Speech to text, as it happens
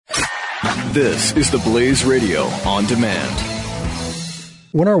This is the Blaze Radio on demand.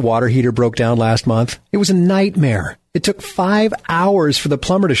 When our water heater broke down last month, it was a nightmare. It took 5 hours for the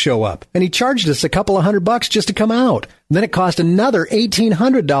plumber to show up, and he charged us a couple of $100 just to come out. And then it cost another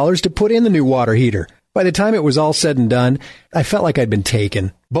 $1,800 to put in the new water heater. By the time it was all said and done, I felt like I'd been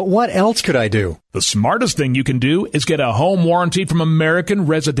taken. But what else could I do? The smartest thing you can do is get a home warranty from American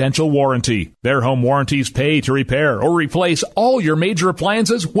Residential Warranty. Their home warranties pay to repair or replace all your major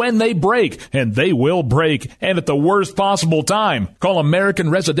appliances when they break, and they will break, and at the worst possible time. Call American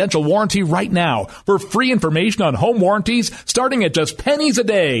Residential Warranty right now for free information on home warranties starting at just pennies a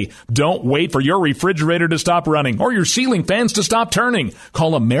day. Don't wait for your refrigerator to stop running or your ceiling fans to stop turning.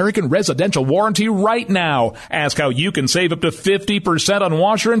 Call American Residential Warranty right now. Ask how you can save up to 50% on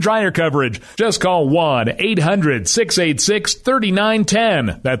washer and dryer coverage. Just call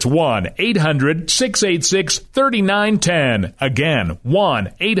 1-800-686-3910. That's 1-800-686-3910. Again,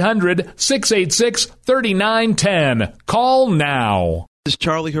 1-800-686-3910. Call now. This is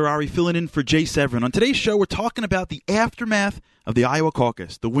Charlie Harary filling in for Jay Severin. On today's show, we're talking about the aftermath of the Iowa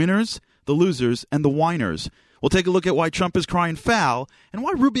caucus, the winners, the losers, and the whiners. We'll take a look at why Trump is crying foul and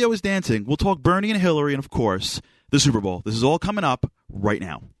why Rubio is dancing. We'll talk Bernie and Hillary and, of course, the Super Bowl. This is all coming up right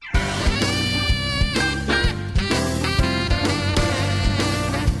now.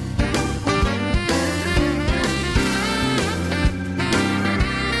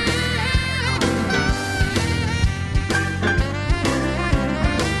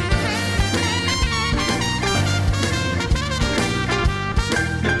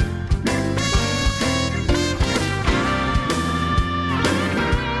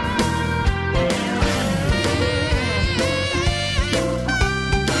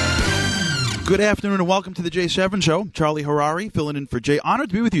 Good afternoon and welcome to the Jay Severin Show. Charlie Harary filling in for Jay. Honored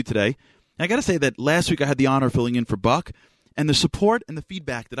to be with you today. And I got to say that last week I had the honor of filling in for Buck, and the support and the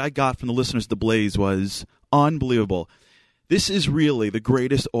feedback that I got from the listeners of The Blaze was unbelievable. This is really the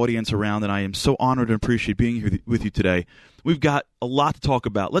greatest audience around, and I am so honored and appreciate being here with you today. We've got a lot to talk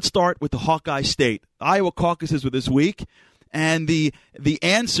about. Let's start with the Hawkeye State. Iowa caucuses were this week. And the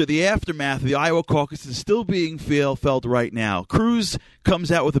answer, the aftermath of the Iowa caucus is still being felt right now. Cruz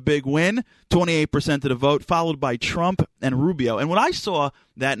comes out with a big win, 28% of the vote, followed by Trump and Rubio. And what I saw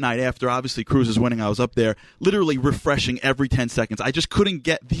that night after, obviously, Cruz was winning, I was up there literally refreshing every 10 seconds. I just couldn't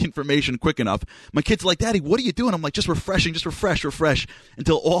get the information quick enough. My kids are like, Daddy, what are you doing? I'm like, just refreshing, just refresh,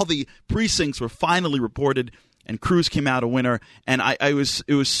 until all the precincts were finally reported, and Cruz came out a winner. And it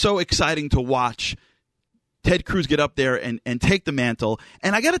was so exciting to watch Ted Cruz get up there and take the mantle.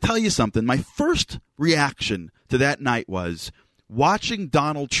 And I got to tell you something. My first reaction to that night was watching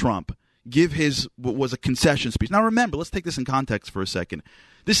Donald Trump give what was a concession speech. Now, remember, let's take this in context for a second.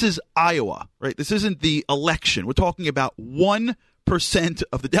 This is Iowa, right? This isn't the election. We're talking about 1%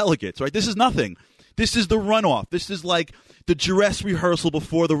 of the delegates, right? This is nothing. This is the runoff. This is like the dress rehearsal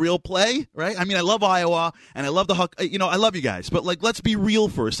before the real play, right? I mean, I love Iowa, and I love I love you guys. But, let's be real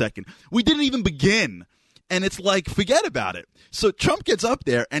for a second. We didn't even begin. And it's like, forget about it. So Trump gets up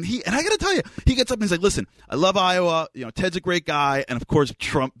there, and I got to tell you, he gets up and he's like, listen, I love Iowa. Ted's a great guy. And, of course,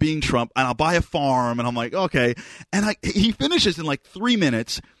 Trump being Trump, and I'll buy a farm. And I'm like, okay. And he finishes in like 3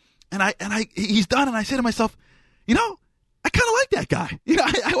 minutes, and he's done. And I say to myself, I kind of like that guy.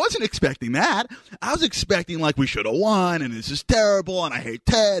 I wasn't expecting that. I was expecting like we should have won, and this is terrible, and I hate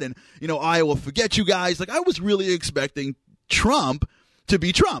Ted, and, Iowa, forget you guys. Like, I was really expecting Trump to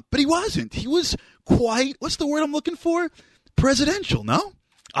be Trump, but he wasn't. He was quite, what's the word I'm looking for? Presidential, no?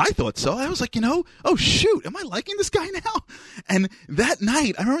 I thought so. I was like, oh shoot, am I liking this guy now? And that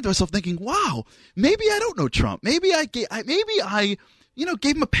night, I remember myself thinking, wow, maybe I don't know Trump. Maybe I gave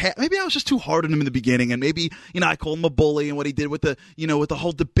him a pat. Maybe I was just too hard on him in the beginning, and maybe, I called him a bully, and what he did with the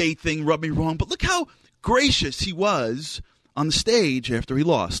whole debate thing rubbed me wrong. But look how gracious he was on the stage after he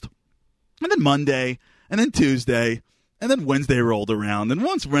lost. And then Monday, and then Tuesday, and then Wednesday rolled around. And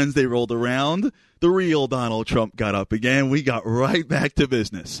once Wednesday rolled around, the real Donald Trump got up again. We got right back to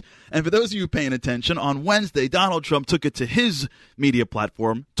business. And for those of you paying attention, on Wednesday, Donald Trump took it to his media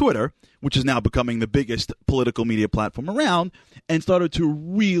platform, Twitter, which is now becoming the biggest political media platform around, and started to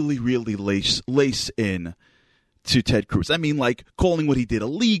really, really lace in to Ted Cruz. I mean, like calling what he did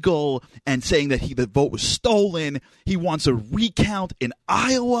illegal and saying that the vote was stolen. He wants a recount in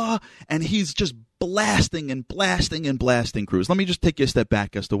Iowa, and he's just blasting Cruz. Let me just take you a step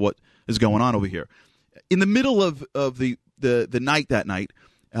back as to what is going on over here. In the middle of the night that night,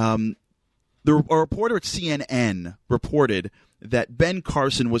 a reporter at CNN reported that Ben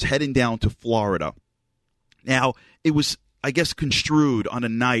Carson was heading down to Florida. Now, it was, I guess, construed on a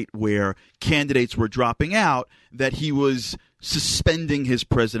night where candidates were dropping out that he was suspending his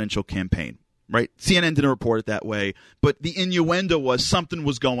presidential campaign. Right? CNN didn't report it that way, but the innuendo was something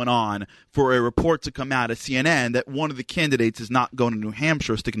was going on for a report to come out at CNN that one of the candidates is not going to New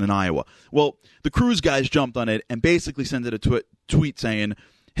Hampshire, sticking in Iowa. Well, the Cruz guys jumped on it and basically sent it a tweet saying,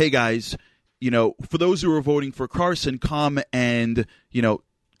 hey guys, for those who are voting for Carson, come and,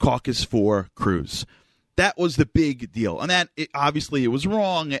 caucus for Cruz. That was the big deal. And that, obviously, it was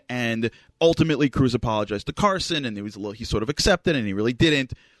wrong, and ultimately Cruz apologized to Carson, and he sort of accepted, and he really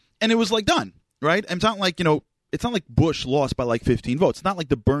didn't. And it was done. Right? And it's not like Bush lost by 15 votes. It's not like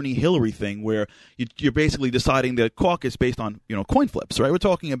the Bernie Hillary thing where you're basically deciding the caucus based on, coin flips, right? We're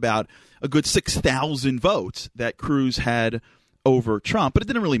talking about a good 6,000 votes that Cruz had over Trump, but it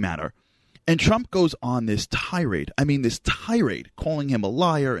didn't really matter. And Trump goes on this tirade. I mean, this tirade, calling him a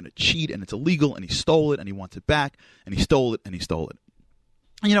liar and a cheat, and it's illegal, and he stole it, and he wants it back, and he stole it, and he stole it.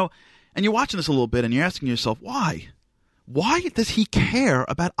 And you're watching this a little bit, and you're asking yourself, why? Why does he care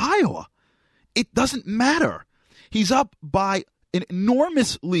about Iowa? It doesn't matter. He's up by an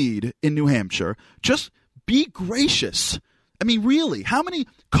enormous lead in New Hampshire. Just be gracious. I mean, really, how many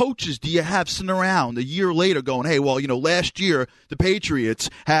coaches do you have sitting around a year later going, hey, well, last year the Patriots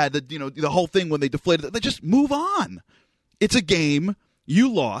had the whole thing when they deflated. They just move on. It's a game. You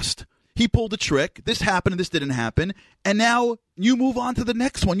lost. He pulled a trick. This happened and this didn't happen. And now you move on to the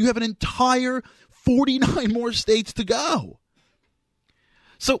next one. You have an entire 49 more states to go.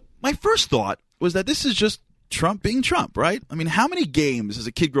 So my first thought was that this is just Trump being Trump, right? I mean, how many games as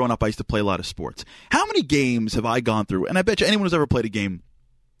a kid growing up, I used to play a lot of sports. How many games have I gone through? And I bet you anyone who's ever played a game,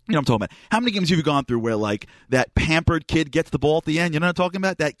 what I'm talking about. How many games have you gone through where that pampered kid gets the ball at the end? You know what I'm talking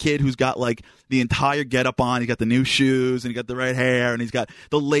about? That kid who's got the entire getup on. He's got the new shoes and he got the red hair and he's got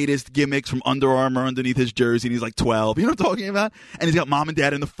the latest gimmicks from Under Armour underneath his jersey and he's 12. You know what I'm talking about? And he's got mom and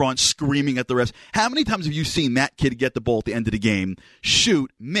dad in the front screaming at the refs. How many times have you seen that kid get the ball at the end of the game,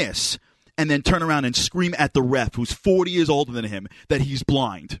 shoot, miss, and then turn around and scream at the ref who's 40 years older than him that he's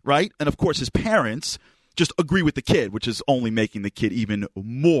blind, right? And, of course, his parents just agree with the kid, which is only making the kid even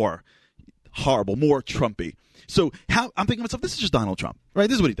more horrible, more Trumpy. So I'm thinking to myself, this is just Donald Trump, right?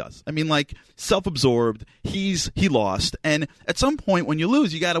 This is what he does. I mean, self-absorbed. He lost. And at some point when you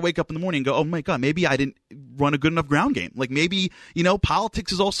lose, you got to wake up in the morning and go, oh, my God, maybe I didn't run a good enough ground game. Maybe,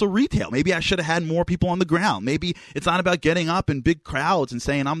 politics is also retail. Maybe I should have had more people on the ground. Maybe it's not about getting up in big crowds and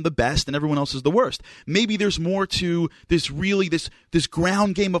saying I'm the best and everyone else is the worst. Maybe there's more to this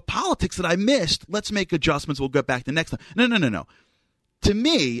ground game of politics that I missed. Let's make adjustments. We'll get back to next time. No. To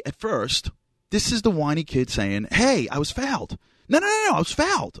me, at first, this is the whiny kid saying, hey, I was fouled. No, I was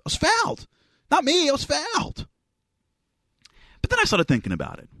fouled. Not me, I was fouled. But then I started thinking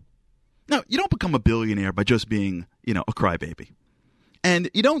about it. Now, you don't become a billionaire by just being, a crybaby. And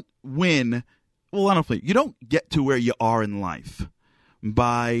you don't win, you don't get to where you are in life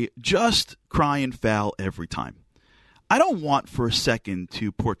by just crying foul every time. I don't want for a second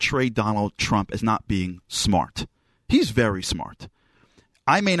to portray Donald Trump as not being smart. He's very smart.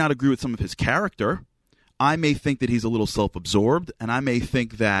 I may not agree with some of his character. I may think that he's a little self-absorbed, and I may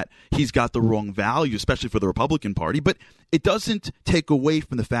think that he's got the wrong value, especially for the Republican Party, but it doesn't take away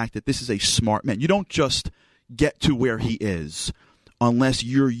from the fact that this is a smart man. You don't just get to where he is unless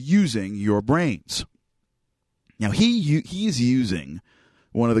you're using your brains. Now, he is using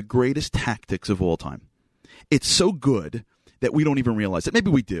one of the greatest tactics of all time. It's so good that we don't even realize it.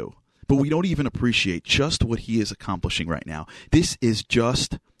 Maybe we do. But we don't even appreciate just what he is accomplishing right now. This is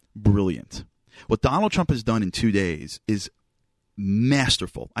just brilliant. What Donald Trump has done in 2 days is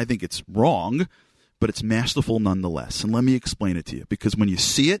masterful. I think it's wrong, but it's masterful nonetheless. And let me explain it to you. Because when you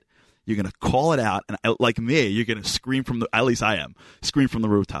see it, you're going to call it out. And like me, you're going to scream from at least I am, scream from the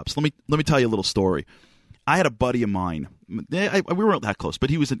rooftops. Let me tell you a little story. I had a buddy of mine. We weren't that close, but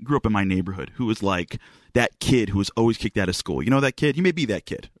he grew up in my neighborhood who was like that kid who was always kicked out of school. You know that kid? You may be that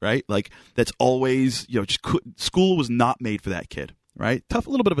kid, right? That's always, school was not made for that kid, right? A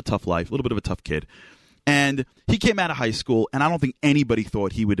little bit of a tough life, a little bit of a tough kid. And he came out of high school, and I don't think anybody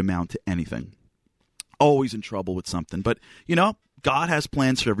thought he would amount to anything. Always in trouble with something. But, God has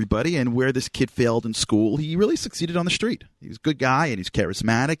plans for everybody, and where this kid failed in school, he really succeeded on the street. He was a good guy, and he's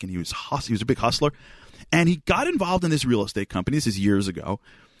charismatic, and he was a big hustler. And he got involved in this real estate company. This is years ago.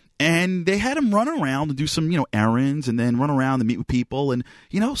 And they had him run around and do some, errands and then run around and meet with people. And,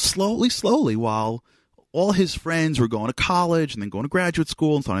 slowly, while all his friends were going to college and then going to graduate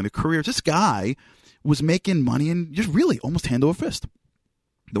school and starting their careers, this guy was making money and just really almost hand over fist.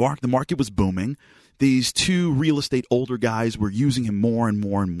 The market was booming. These two real estate older guys were using him more and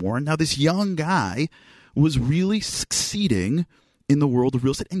more and more. And now this young guy was really succeeding in the world of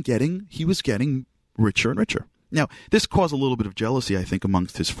real estate and he was getting richer and richer. Now, this caused a little bit of jealousy, I think,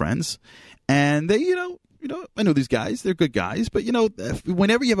 amongst his friends. And they, I know these guys. They're good guys. But,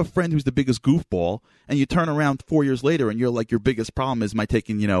 whenever you have a friend who's the biggest goofball and you turn around 4 years later and you're like, your biggest problem is my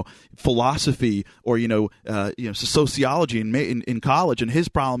taking, philosophy or, sociology in college. And his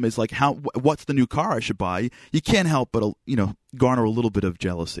problem is like, what's the new car I should buy? You can't help but, garner a little bit of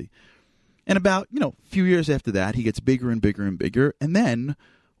jealousy. And about, a few years after that, he gets bigger and bigger and bigger. And then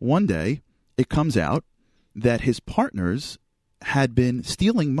one day it comes out that his partners had been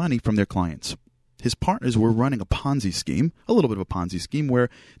stealing money from their clients. His partners were running a Ponzi scheme, a little bit of a Ponzi scheme, where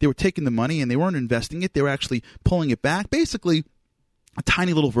they were taking the money and they weren't investing it. They were actually pulling it back. Basically, a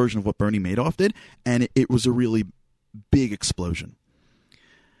tiny little version of what Bernie Madoff did, and it was a really big explosion.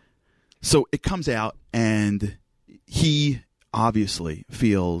 So it comes out, and he obviously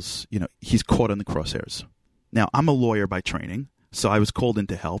feels, he's caught in the crosshairs. Now, I'm a lawyer by training, so I was called in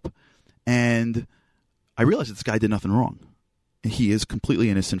to help, and I realized that this guy did nothing wrong. He is completely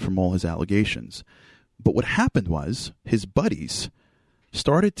innocent from all his allegations. But what happened was his buddies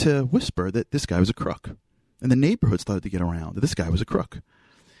started to whisper that this guy was a crook. And the neighborhood started to get around that this guy was a crook.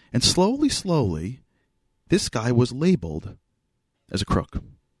 And slowly, this guy was labeled as a crook.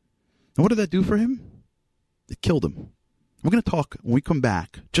 And what did that do for him? It killed him. We're going to talk, when we come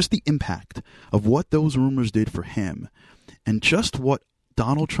back, just the impact of what those rumors did for him and just what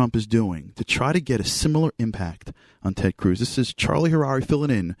Donald Trump is doing to try to get a similar impact on Ted Cruz. This is Charlie Harary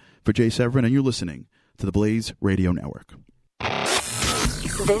filling in for Jay Severin, and you're listening to the Blaze Radio Network.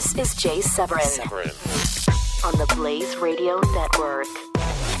 This is Jay Severin on the Blaze Radio Network.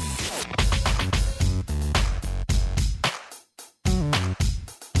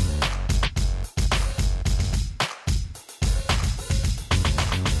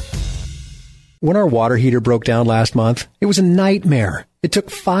 When our water heater broke down last month, it was a nightmare. It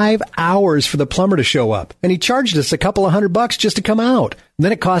took 5 hours for the plumber to show up, and he charged us a couple of $100 just to come out. And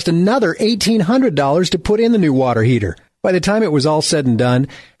then it cost another $1,800 to put in the new water heater. By the time it was all said and done,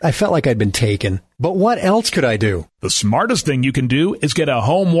 I felt like I'd been taken. But what else could I do? The smartest thing you can do is get a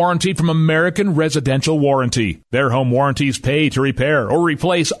home warranty from American Residential Warranty. Their home warranties pay to repair or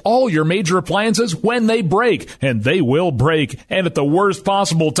replace all your major appliances when they break, and they will break, and at the worst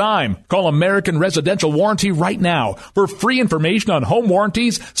possible time. Call American Residential Warranty right now for free information on home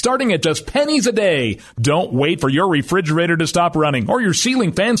warranties starting at just pennies a day. Don't wait for your refrigerator to stop running or your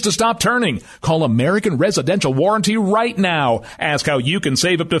ceiling fans to stop turning. Call American Residential Warranty right now. Ask how you can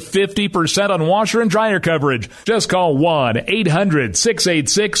save up to 50% on washer and dryer coverage. Just call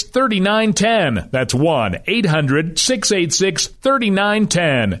 1-800-686-3910. That's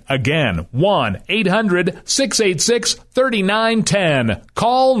 1-800-686-3910. Again, 1-800-686-3910.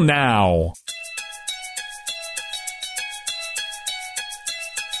 Call now.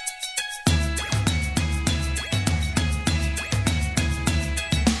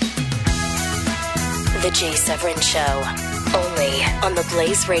 The Jay Severin Show, only on the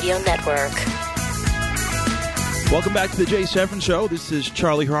Blaze Radio Network. Welcome back to the Jay Severin Show. This is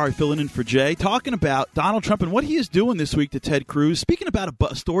Charlie Harary filling in for Jay, talking about Donald Trump and what he is doing this week to Ted Cruz. Speaking about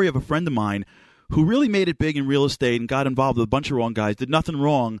a story of a friend of mine who really made it big in real estate and got involved with a bunch of wrong guys, did nothing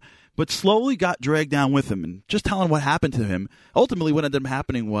wrong, but slowly got dragged down with him. And just telling what happened to him, ultimately what ended up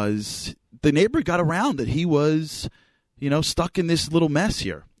happening was the neighbor got around that he was, stuck in this little mess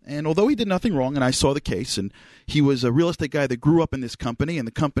here. And although he did nothing wrong, and I saw the case, and he was a real estate guy that grew up in this company, and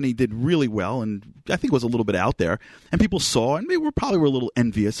the company did really well, and I think was a little bit out there, and people saw, and they probably were a little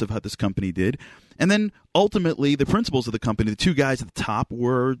envious of how this company did. And then ultimately, the principals of the company, the two guys at the top,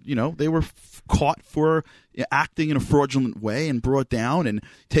 were, they were caught for acting in a fraudulent way and brought down and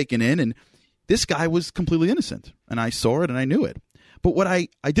taken in, and this guy was completely innocent, and I saw it and I knew it. But what I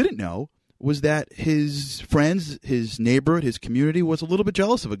didn't know was that his friends, his neighborhood, his community was a little bit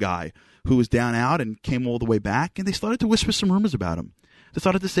jealous of a guy who was down out and came all the way back, and they started to whisper some rumors about him. They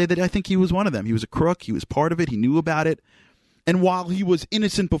started to say that I think he was one of them. He was a crook. He was part of it. He knew about it. And while he was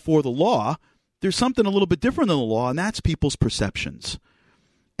innocent before the law, there's something a little bit different than the law, and that's people's perceptions.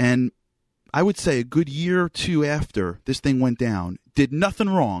 And I would say a good year or two after this thing went down, did nothing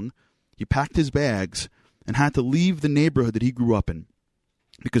wrong, he packed his bags and had to leave the neighborhood that he grew up in,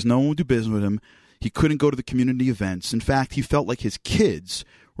 because no one would do business with him. He couldn't go to the community events. In fact, he felt like his kids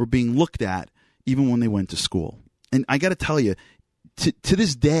were being looked at even when they went to school. And I got to tell you, to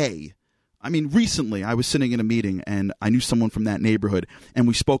this day, I mean, recently I was sitting in a meeting and I knew someone from that neighborhood and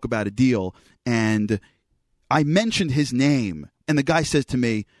we spoke about a deal and I mentioned his name and the guy says to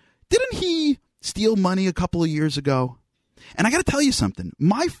me, didn't he steal money a couple of years ago? And I got to tell you something.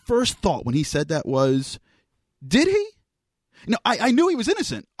 My first thought when he said that was, did he? No, I knew he was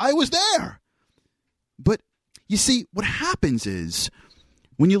innocent. I was there. But, You see, what happens is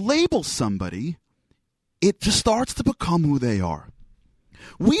when you label somebody, it just starts to become who they are.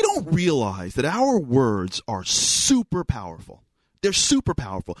 We don't realize that our words are super powerful. They're super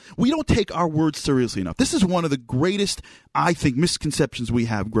powerful. We don't take our words seriously enough. This is one of the greatest, I think, misconceptions we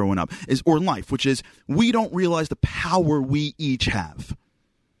have growing up or in life, which is we don't realize the power we each have.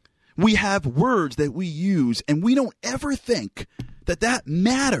 We have words that we use, and we don't ever think that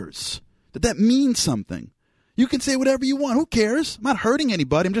matters, that means something. You can say whatever you want. Who cares? I'm not hurting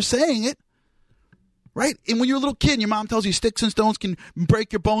anybody. I'm just saying it. Right? And when you're a little kid and your mom tells you sticks and stones can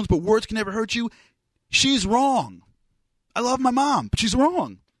break your bones, but words can never hurt you, she's wrong. I love my mom, but she's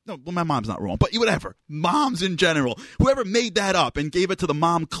wrong. No, well, my mom's not wrong, but whatever. Moms in general. Whoever made that up and gave it to the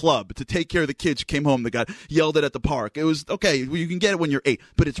mom club to take care of the kids who came home that got yelled at the park. It was, okay, you can get it when you're 8,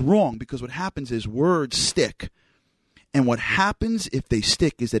 but it's wrong because what happens is words stick. And what happens if they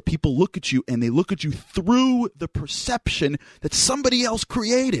stick is that people look at you and they look at you through the perception that somebody else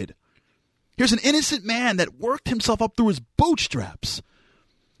created. Here's an innocent man that worked himself up through his bootstraps,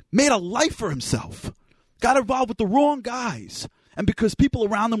 made a life for himself, got involved with the wrong guys, and because people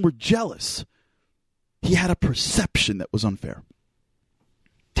around him were jealous, he had a perception that was unfair.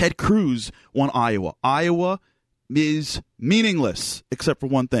 Ted Cruz won Iowa. Iowa is meaningless except for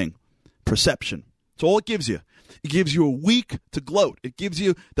one thing, perception. That's all it gives you. It gives you a week to gloat. It gives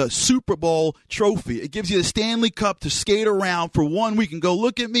you the Super Bowl trophy. It gives you the Stanley Cup to skate around for 1 week and go,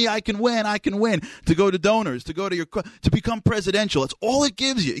 look at me, I can win, to go to donors, to go to to become presidential. That's all it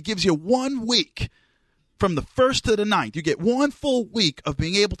gives you. It gives you 1 week. From the 1st to the 9th, you get 1 full week of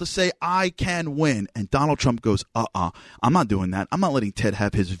being able to say, I can win. And Donald Trump goes, I'm not doing that. I'm not letting Ted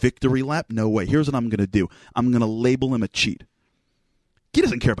have his victory lap. No way. Here's what I'm going to do. I'm going to label him a cheat. He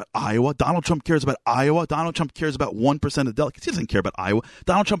doesn't care about Iowa. Donald Trump cares about Iowa. Donald Trump cares about 1% of delegates. He doesn't care about Iowa.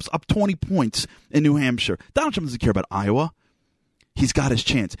 Donald Trump's up 20 points in New Hampshire. Donald Trump doesn't care about Iowa. He's got his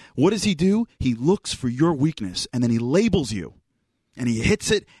chance. What does he do? He looks for your weakness, and then he labels you. And he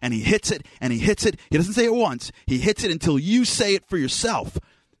hits it, and he hits it, and he hits it. He doesn't say it once. He hits it until you say it for yourself.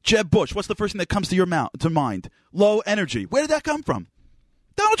 Jeb Bush, what's the first thing that comes to your mind? Low energy. Where did that come from?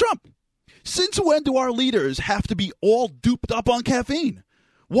 Donald Trump. Since when do our leaders have to be all duped up on caffeine?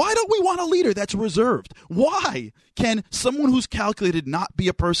 Why don't we want a leader that's reserved? Why can someone who's calculated not be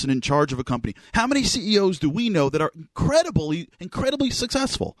a person in charge of a company? How many CEOs do we know that are incredibly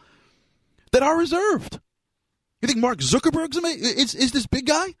successful, that are reserved? You think Mark Zuckerberg's is this big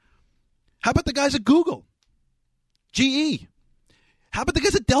guy? How about the guys at Google? GE? How about the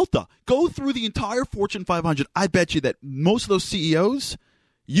guys at Delta? Go through the entire Fortune 500. I bet you that most of those CEOs,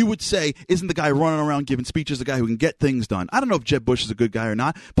 you would say, isn't the guy running around giving speeches the guy who can get things done? I don't know if Jeb Bush is a good guy or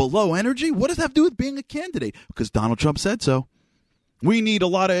not, but low energy, what does that have to do with being a candidate? Because Donald Trump said so. We need a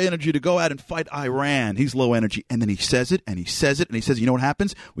lot of energy to go out and fight Iran. He's low energy. And then he says it, and he says it, and he says, you know what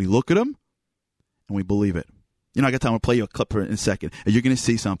happens? We look at him, and we believe it. You know, I got time to play you a clip in a second, and you're going to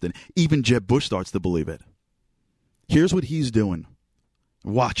see something. Even Jeb Bush starts to believe it. Here's what he's doing.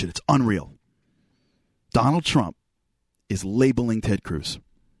 Watch it. It's unreal. Donald Trump is labeling Ted Cruz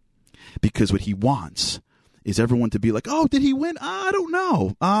because what he wants is everyone to be like, oh, did he win? I don't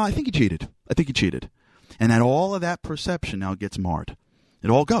know. I think he cheated. And then all of that perception now gets marred. It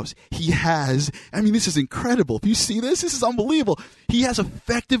all goes. He has, this is incredible. If you see this is unbelievable. He has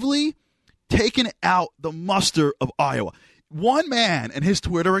effectively taken out the muster of Iowa. One man and his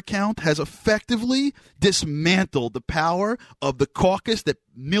Twitter account has effectively dismantled the power of the caucus that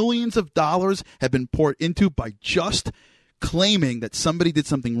millions of dollars have been poured into by just claiming that somebody did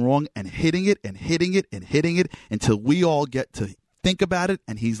something wrong and hitting it until we all get to think about it,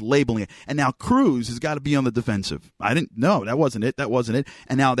 and he's labeling it. And now Cruz has got to be on the defensive. I didn't know. That wasn't it.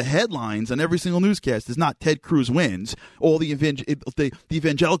 And now the headlines on every single newscast is not Ted Cruz wins. All the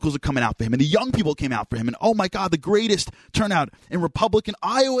evangelicals are coming out for him, and the young people came out for him, and oh my God, the greatest turnout in Republican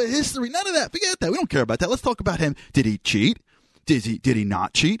Iowa history. None of that. Forget that. We don't care about that. Let's talk about him. Did he cheat? Did he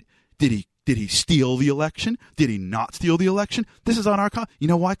not cheat? Did he steal the election? Did he not steal the election? This is on our You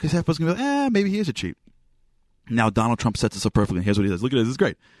know why? Because everyone's going to be like, maybe he is a cheat. Now Donald Trump sets this up perfectly. Here's what he says. Look at this. This is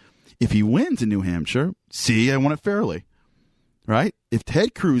great. If he wins in New Hampshire, see, I won it fairly. Right? If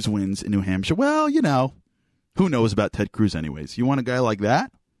Ted Cruz wins in New Hampshire, well, who knows about Ted Cruz anyways? You want a guy like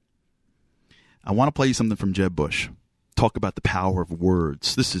that? I want to play you something from Jeb Bush. Talk about the power of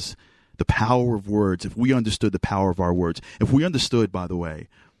words. This is the power of words. If we understood the power of our words, if we understood, by the way,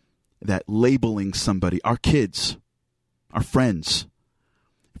 that labeling somebody, our kids, our friends,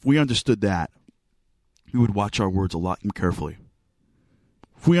 if we understood that, we would watch our words a lot more carefully.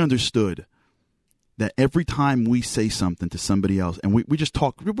 If we understood that every time we say something to somebody else and we just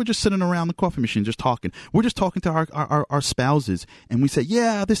talk, we're just sitting around the coffee machine just talking. We're just talking to our spouses and we say,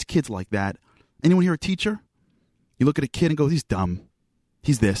 yeah, this kid's like that. Anyone here a teacher? You look at a kid and go, he's dumb.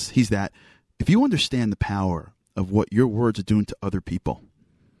 He's this, he's that. If you understand the power of what your words are doing to other people,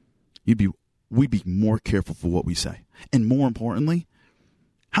 we'd be more careful for what we say. And more importantly,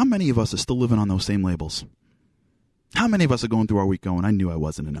 how many of us are still living on those same labels? How many of us are going through our week going, I knew I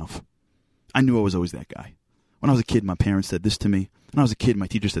wasn't enough. I knew I was always that guy. When I was a kid, my parents said this to me. When I was a kid, my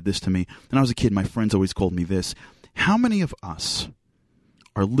teacher said this to me. When I was a kid, my friends always called me this. How many of us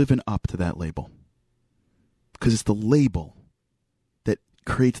are living up to that label? Because it's the label that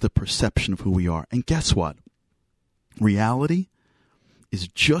creates the perception of who we are. And guess what? Reality is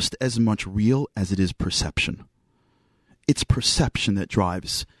just as much real as it is perception. It's perception that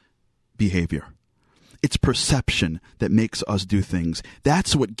drives behavior. It's perception that makes us do things.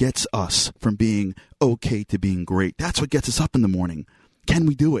 That's what gets us from being okay to being great. That's what gets us up in the morning. Can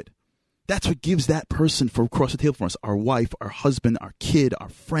we do it? That's what gives that person from across the table from us, our wife, our husband, our kid, our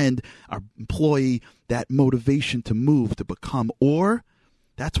friend, our employee, that motivation to move, to become. Or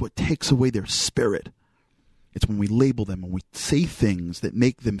that's what takes away their spirit. It's when we label them, when we say things that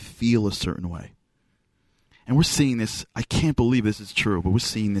make them feel a certain way. And we're seeing this, I can't believe this is true, but we're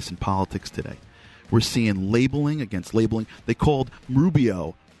seeing this in politics today. We're seeing labeling against labeling. They called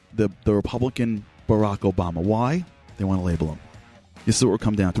Rubio the Republican Barack Obama. Why? They want to label him. This is what we're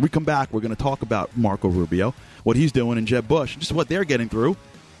come down to. When we come back, we're going to talk about Marco Rubio, what he's doing, and Jeb Bush, just what they're getting through.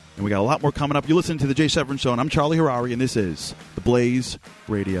 And we got a lot more coming up. You're listening to The Jay Severin Show, and I'm Charlie Harary, and this is the Blaze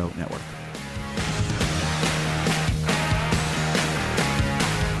Radio Network.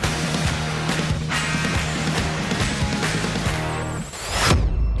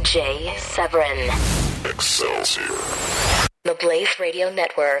 Jay Severin. Excelsior. The Blaze Radio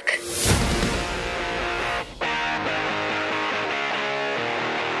Network.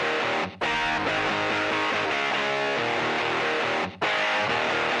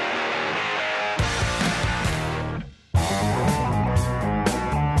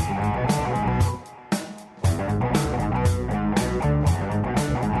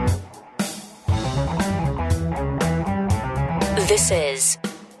 This is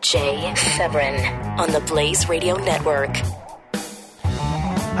Jay Severin on the Blaze Radio Network.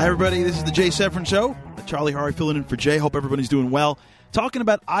 Hi, everybody. This is the Jay Severin Show. Charlie Harary filling in for Jay. Hope everybody's doing well. Talking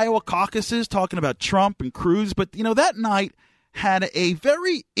about Iowa caucuses, talking about Trump and Cruz. But, you know, that night had a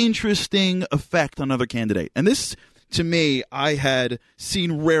very interesting effect on another candidate. And this, to me, I had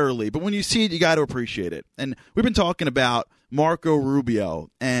seen rarely. But when you see it, you got to appreciate it. And we've been talking about Marco Rubio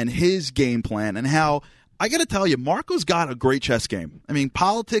and his game plan and how, I got to tell you, Marco's got a great chess game. I mean,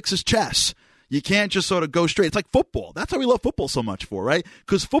 politics is chess. You can't just sort of go straight. It's like football. That's why we love football so much for, right?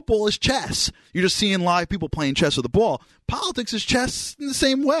 Because football is chess. You're just seeing live people playing chess with the ball. Politics is chess in the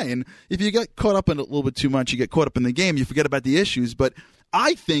same way. And if you get caught up in it a little bit too much, you get caught up in the game, you forget about the issues. But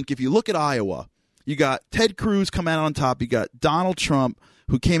I think if you look at Iowa, you got Ted Cruz coming out on top. You got Donald Trump,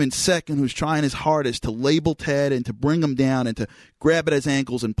 who came in second, who's trying his hardest to label Ted and to bring him down and to grab at his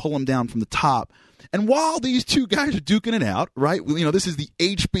ankles and pull him down from the top. And while these two guys are duking it out, right? You know, this is the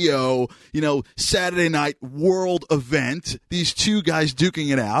HBO, Saturday night world event. These two guys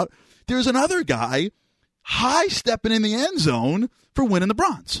duking it out. There's another guy high stepping in the end zone for winning the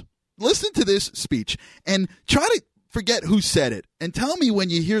bronze. Listen to this speech and try to forget who said it. And tell me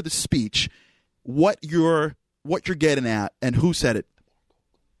when you hear the speech what you're getting at and who said it.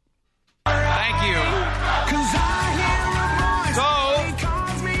 Thank you.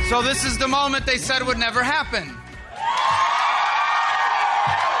 So this is the moment they said would never happen.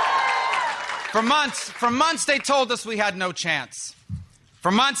 For months they told us we had no chance.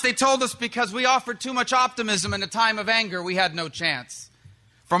 For months they told us because we offered too much optimism in a time of anger, we had no chance.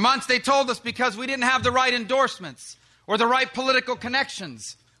 For months they told us because we didn't have the right endorsements or the right political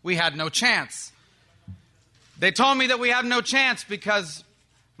connections, we had no chance. They told me that we had no chance because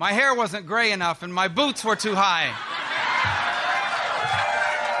my hair wasn't gray enough and my boots were too high.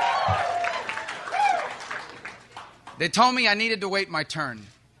 They told me I needed to wait my turn,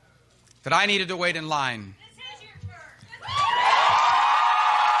 that I needed to wait in line. This is your turn.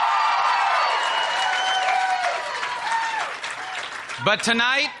 But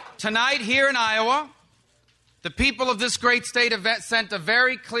tonight here in Iowa, the people of this great state have sent a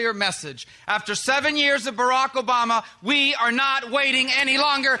very clear message. After 7 years of Barack Obama, we are not waiting any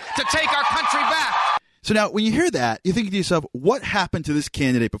longer to take our country back. So now, when you hear that, you think to yourself, what happened to this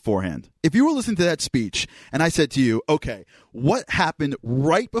candidate beforehand? If you were listening to that speech and I said to you, okay, what happened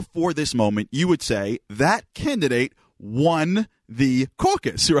right before this moment, you would say that candidate won the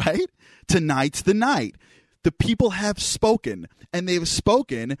caucus, right? Tonight's the night. The people have spoken, and they've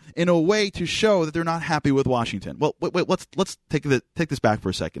spoken in a way to show that they're not happy with Washington. Well, wait, let's take this back for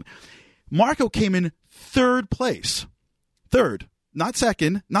a second. Marco came in third place. Third, not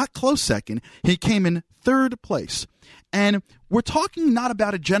second, not close second. He came in third place. And we're talking not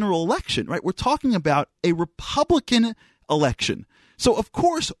about a general election, right? We're talking about a Republican election. So, of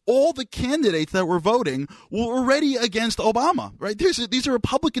course, all the candidates that were voting were already against Obama, right? These are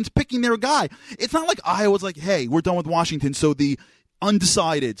Republicans picking their guy. It's not like Iowa's like, hey, we're done with Washington, so the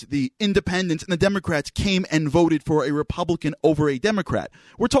undecideds, the independents, and the Democrats came and voted for a Republican over a Democrat.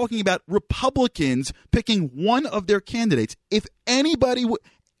 We're talking about Republicans picking one of their candidates. If anybody would,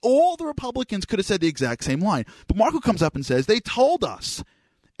 all the Republicans could have said the exact same line. But Marco comes up and says, they told us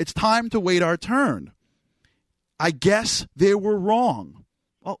it's time to wait our turn. I guess they were wrong.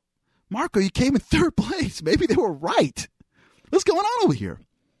 Well, Marco, you came in third place. Maybe they were right. What's going on over here?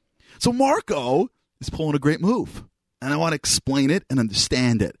 So Marco is pulling a great move. And I want to explain it and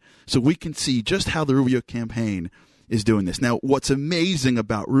understand it so we can see just how the Rubio campaign is doing this. Now, what's amazing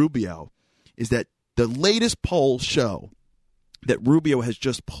about Rubio is that the latest polls show that Rubio has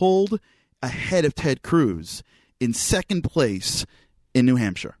just pulled ahead of Ted Cruz in second place in New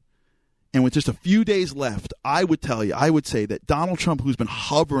Hampshire. And with just a few days left, I would say that Donald Trump, who's been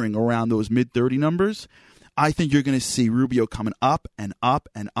hovering around those mid-30 numbers, I think you're going to see Rubio coming up and up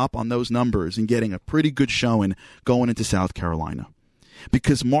and up on those numbers and getting a pretty good showing going into South Carolina.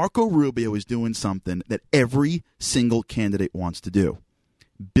 Because Marco Rubio is doing something that every single candidate wants to do,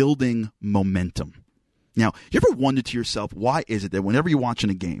 building momentum. Now, you ever wonder to yourself, why is it that whenever you're watching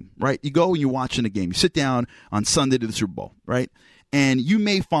a game, right, you go and you're watching a game, you sit down on Sunday to the Super Bowl, right, and you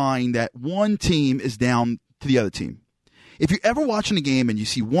may find that one team is down to the other team. If you're ever watching a game and you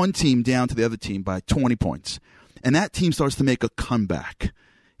see one team down to the other team by 20 points, and that team starts to make a comeback,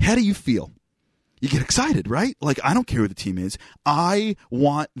 how do you feel? You get excited, right? Like, I don't care who the team is. I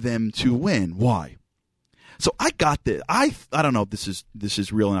want them to win. Why? So I got this. I don't know if this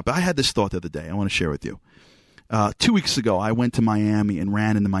is real enough, but I had this thought the other day I want to share with you. 2 weeks ago, I went to Miami and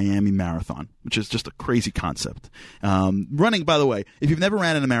ran in the Miami Marathon, which is just a crazy concept. Running, by the way, if you've never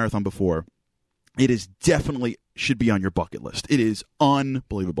ran in a marathon before, it is definitely should be on your bucket list. It is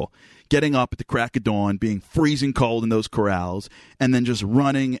unbelievable. Getting up at the crack of dawn, being freezing cold in those corrals, and then just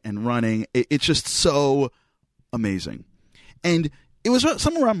running and running. It's just so amazing. And it was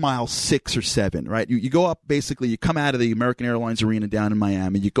somewhere around mile 6 or 7, right? You go up, basically, you come out of the American Airlines Arena down in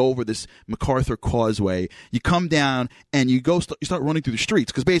Miami, you go over this MacArthur Causeway, you come down, and you start running through the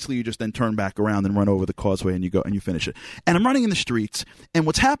streets, because basically you just then turn back around and run over the causeway, and you go and you finish it. And I'm running in the streets, and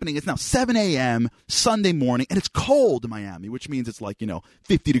what's happening is now 7 a.m. Sunday morning, and it's cold in Miami, which means it's like,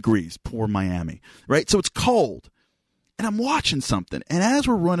 50 degrees, poor Miami, right? So it's cold. And I'm watching something, and as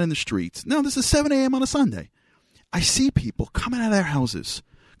we're running the streets, now this is 7 a.m. on a Sunday, I see people coming out of their houses,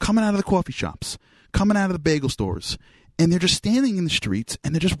 coming out of the coffee shops, coming out of the bagel stores, and they're just standing in the streets,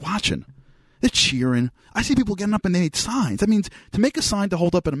 and they're just watching. They're cheering. I see people getting up, and they need signs. That means to make a sign to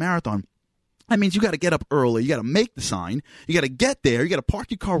hold up at a marathon, that means you got to get up early. You got to make the sign. You got to get there. You got to park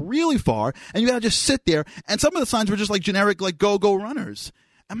your car really far, and you got to just sit there. And some of the signs were just like generic, like go runners.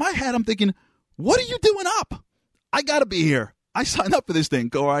 In my head, I'm thinking, what are you doing up? I got to be here. I signed up for this thing,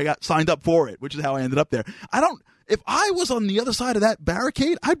 or I got signed up for it, which is how I ended up there. If I was on the other side of that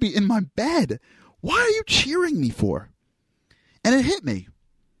barricade, I'd be in my bed. Why are you cheering me for? And it hit me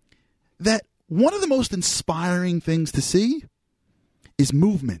that one of the most inspiring things to see is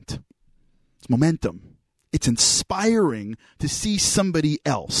movement. It's momentum. It's inspiring to see somebody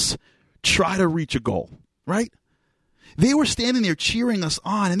else try to reach a goal, right? They were standing there cheering us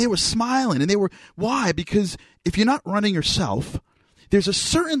on, and they were smiling, and why? Because if you're not running yourself, there's a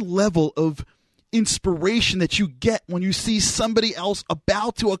certain level of inspiration that you get when you see somebody else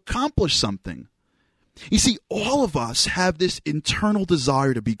about to accomplish something. You see, all of us have this internal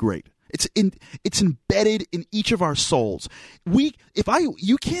desire to be great. It's embedded in each of our souls.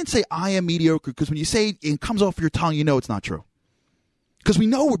 You can't say I am mediocre, because when you say it comes off your tongue, it's not true. Because we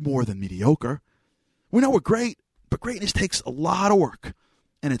know we're more than mediocre. We know we're great, but greatness takes a lot of work,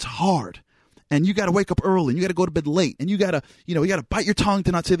 and it's hard. And you got to wake up early, and you got to go to bed late, and you got to bite your tongue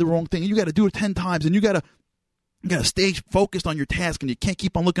to not say the wrong thing, and you got to do it 10 times, and you got to stay focused on your task, and you can't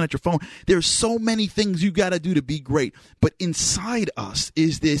keep on looking at your phone. There's so many things you got to do to be great. But inside us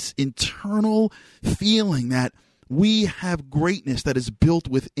is this internal feeling that we have greatness that is built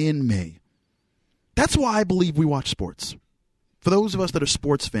within me. That's why I believe we watch sports. For those of us that are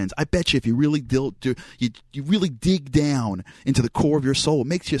sports fans, I bet you if you really you really dig down into the core of your soul, it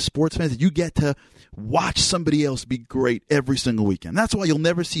makes you a sports fan that you get to watch somebody else be great every single weekend. That's why you'll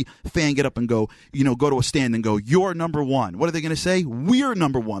never see a fan get up and go to a stand and go, "You're number one." What are they going to say? "We're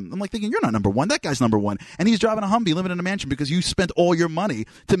number one." I'm like thinking, you're not number one. That guy's number one. And he's driving a Humvee, living in a mansion because you spent all your money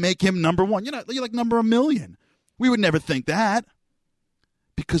to make him number one. You're like number a million. We would never think that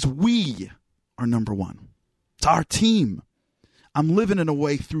because we are number one. It's our team. I'm living in a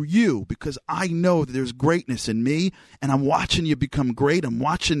way through you because I know that there's greatness in me, and I'm watching you become great. I'm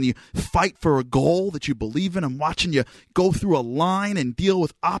watching you fight for a goal that you believe in. I'm watching you go through a line and deal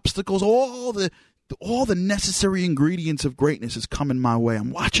with obstacles. All the necessary ingredients of greatness is coming my way.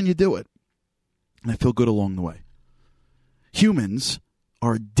 I'm watching you do it, and I feel good along the way. Humans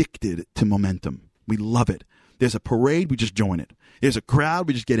are addicted to momentum. We love it. There's a parade, we just join it. There's a crowd,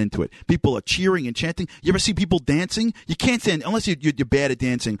 we just get into it. People are cheering and chanting. You ever see people dancing? You can't stand, unless you're bad at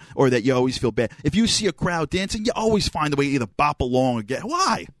dancing or that you always feel bad. If you see a crowd dancing, you always find a way to either bop along or get,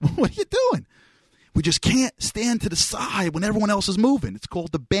 why? What are you doing? We just can't stand to the side when everyone else is moving. It's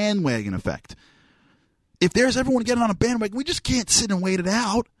called the bandwagon effect. If there's everyone getting on a bandwagon, we just can't sit and wait it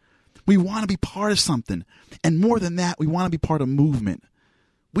out. We want to be part of something. And more than that, we want to be part of movement.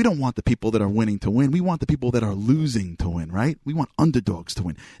 We don't want the people that are winning to win. We want the people that are losing to win, right? We want underdogs to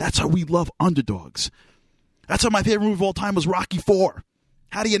win. That's why we love underdogs. That's why my favorite movie of all time was Rocky IV.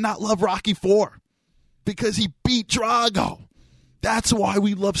 How do you not love Rocky IV? Because he beat Drago. That's why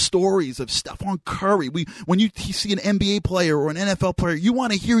we love stories of Stephon Curry. When you see an NBA player or an NFL player, you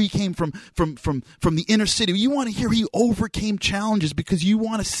want to hear he came from the inner city. You want to hear he overcame challenges because you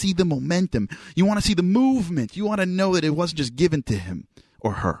want to see the momentum. You want to see the movement. You want to know that it wasn't just given to him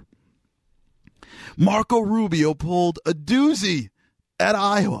or her. Marco Rubio pulled a doozy at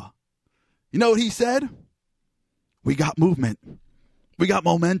Iowa. You know what he said? We got movement. We got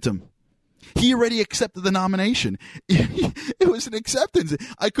momentum. He already accepted the nomination. It was an acceptance.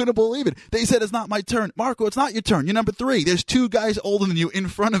 I couldn't believe it. They said, it's not my turn. Marco, it's not your turn. You're number 3. There's 2 guys older than you in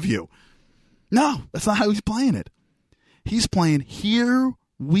front of you. No, that's not how he's playing it. He's playing, here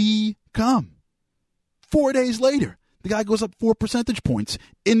we come. 4 days later, the guy goes up 4 percentage points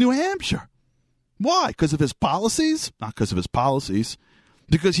in New Hampshire. Why? Because of his policies? Not because of his policies.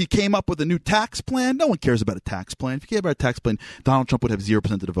 Because he came up with a new tax plan? No one cares about a tax plan. If you cared about a tax plan, Donald Trump would have 0%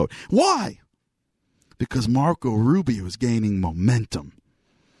 of the vote. Why? Because Marco Rubio is gaining momentum.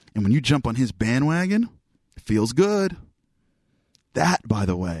 And when you jump on his bandwagon, it feels good. That, by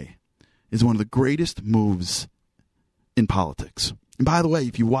the way, is one of the greatest moves in politics. And by the way,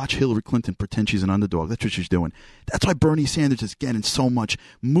 if you watch Hillary Clinton pretend she's an underdog, that's what she's doing. That's why Bernie Sanders is getting so much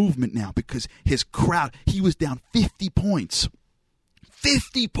movement now, because his crowd, he was down 50 points.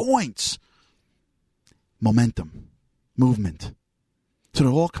 50 points. Momentum. Movement. So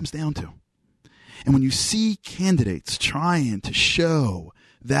it all comes down to. And when you see candidates trying to show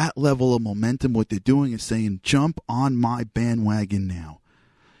that level of momentum, what they're doing is saying, jump on my bandwagon now.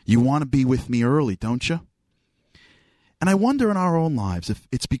 You want to be with me early, don't you? And I wonder in our own lives if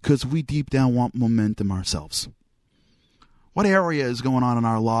it's because we deep down want momentum ourselves. What area is going on in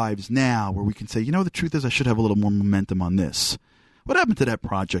our lives now where we can say, the truth is I should have a little more momentum on this? What happened to that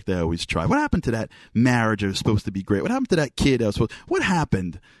project I always try? What happened to that marriage that was supposed to be great? What happened to that kid I was supposed? What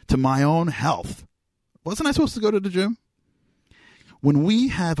happened to my own health? Wasn't I supposed to go to the gym? When we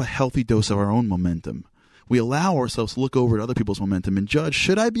have a healthy dose of our own momentum, we allow ourselves to look over at other people's momentum and judge,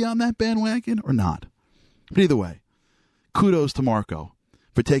 should I be on that bandwagon or not? But either way, kudos to Marco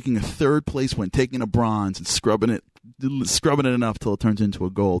for taking a 3rd place win, taking a bronze and scrubbing it enough till it turns into a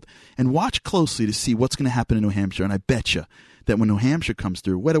gold. And watch closely to see what's going to happen in New Hampshire. And I bet you that when New Hampshire comes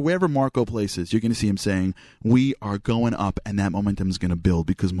through, wherever Marco places, you're going to see him saying, we are going up, and that momentum is going to build,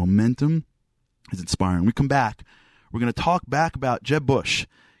 because momentum is inspiring. We come back. We're going to talk back about Jeb Bush.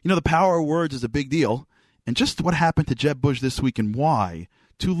 The power of words is a big deal. And just what happened to Jeb Bush this week and why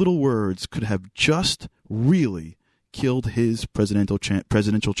 2 little words could have just really killed his presidential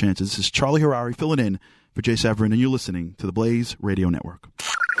chances. This is Charlie Harary filling in for Jay Severin, and you're listening to the Blaze Radio Network.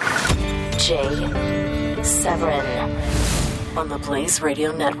 Jay Severin on the Blaze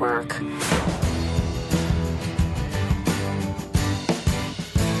Radio Network.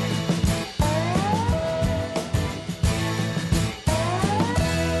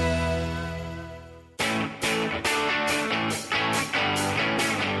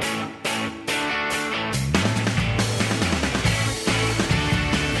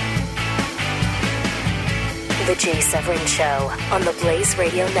 The Jay Severin Show on the Blaze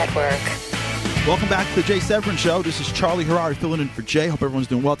Radio Network. Welcome back to the Jay Severin Show. This is Charlie Harary filling in for Jay. Hope everyone's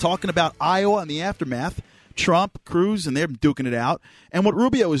doing well. Talking about Iowa and the aftermath. Trump, Cruz, and they're duking it out, and what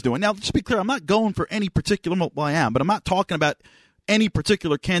Rubio is doing. Now, just to be clear, I'm not going for any particular, well, I am, but I'm not talking about any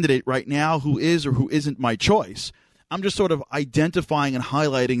particular candidate right now who is or who isn't my choice. I'm just sort of identifying and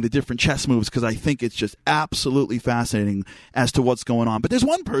highlighting the different chess moves because I think it's just absolutely fascinating as to what's going on. But there's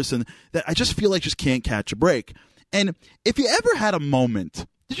one person that I just feel like just can't catch a break. And if you ever had a moment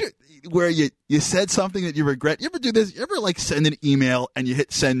where you said something that you regret, you ever do this? You ever like send an email and you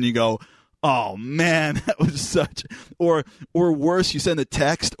hit send and you go, oh man, that was such, or worse, you send a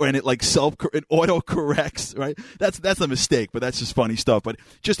text and it like it auto corrects, right? That's a mistake, but that's just funny stuff. But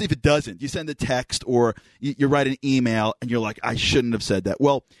just if it doesn't, you send a text or you write an email and you're like, I shouldn't have said that.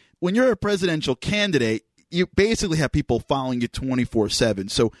 Well, when you're a presidential candidate, you basically have people following you 24/7.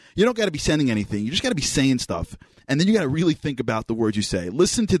 So you don't got to be sending anything. You just got to be saying stuff. And then you got to really think about the words you say.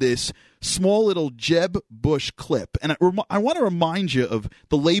 Listen to this small little Jeb Bush clip. And I want to remind you of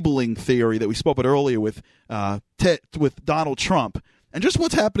the labeling theory that we spoke about earlier with Donald Trump and just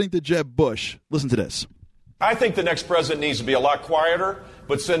what's happening to Jeb Bush. Listen to this. I think the next president needs to be a lot quieter,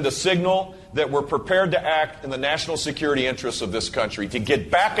 but send a signal that we're prepared to act in the national security interests of this country to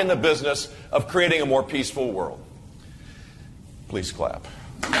get back in the business of creating a more peaceful world. Please clap.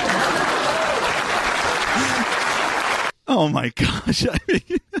 Oh my gosh! I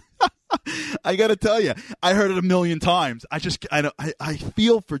mean, I got to tell you, I heard it a million times. I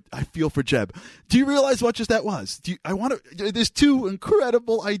feel for Jeb. Do you realize what just that was? There's two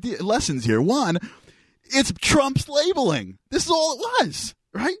incredible lessons here. One, it's Trump's labeling. This is all it was,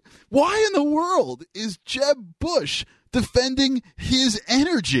 right? Why in the world is Jeb Bush defending his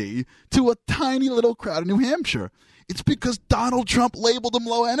energy to a tiny little crowd in New Hampshire? It's because Donald Trump labeled him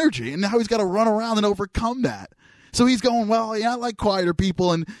low energy, and now he's got to run around and overcome that. So he's going, well, yeah, I like quieter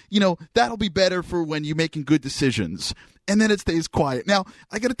people, and, that'll be better for when you're making good decisions. And then it stays quiet. Now,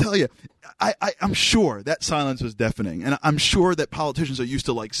 I got to tell you, I'm sure that silence was deafening, and I'm sure that politicians are used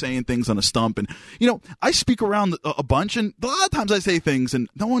to, like, saying things on a stump. And, I speak around a bunch, and a lot of times I say things, and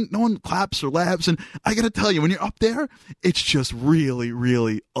no one claps or laughs. And I got to tell you, when you're up there, it's just really,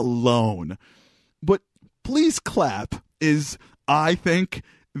 really alone. But please clap is, I think,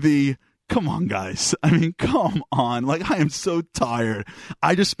 come on, guys. I mean, come on. Like, I am so tired.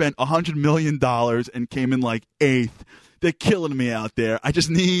 I just spent $100 million and came in like 8th. They're killing me out there. I just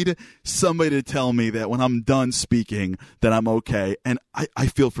need somebody to tell me that when I'm done speaking that I'm okay. And I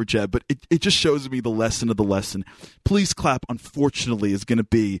feel for Jeb, but it just shows me the lesson of the lesson. Please clap, unfortunately, is going to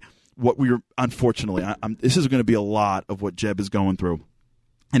be what this is going to be a lot of what Jeb is going through.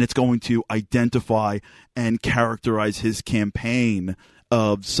 And it's going to identify and characterize his campaign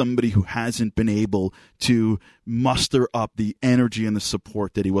of somebody who hasn't been able to muster up the energy and the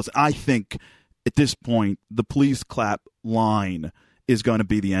support that he was. I think at this point, the please clap line is going to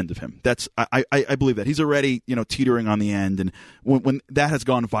be the end of him. I believe that. He's already, teetering on the end. And when that has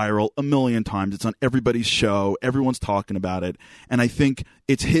gone viral a million times, it's on everybody's show. Everyone's talking about it. And I think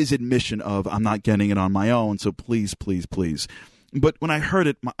it's his admission of, I'm not getting it on my own. So please, please, please. But when I heard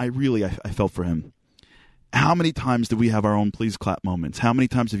it, I felt for him. How many times do we have our own please clap moments? How many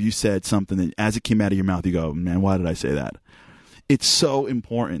times have you said something that as it came out of your mouth, you go, man, why did I say that? It's so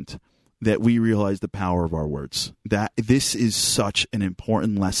important that we realize the power of our words. That this is such an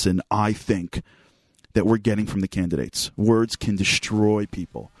important lesson, I think, that we're getting from the candidates. Words can destroy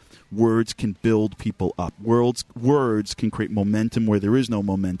people. Words can build people up. Words can create momentum where there is no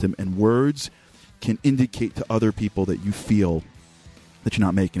momentum, and words can indicate to other people that you feel that you're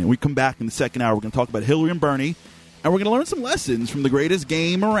not making it. We come back in the second hour. We're going to talk about Hillary and Bernie, and we're going to learn some lessons from the greatest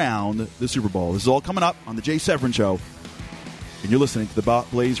game around, the Super Bowl. This is all coming up on the Jay Severin Show, and you're listening to the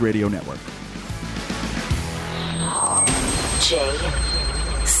Blaze Radio Network. Jay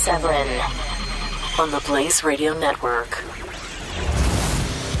Severin on the Blaze Radio Network.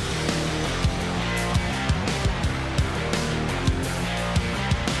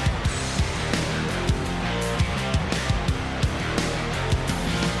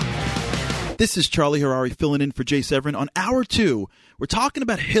 This is Charlie Harary filling in for Jay Severin. On Hour 2, we're talking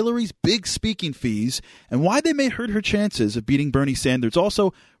about Hillary's big speaking fees and why they may hurt her chances of beating Bernie Sanders.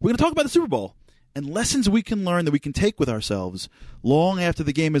 Also, we're going to talk about the Super Bowl and lessons we can learn that we can take with ourselves long after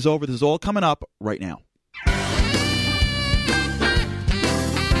the game is over. This is all coming up right now.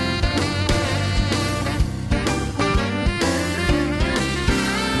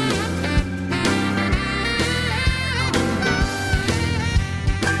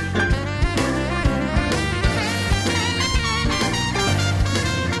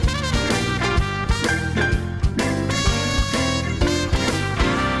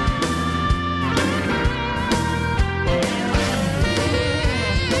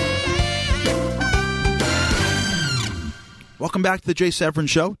 Welcome back to the Jay Severin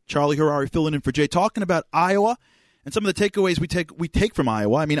Show. Charlie Harary filling in for Jay, talking about Iowa and some of the takeaways we take from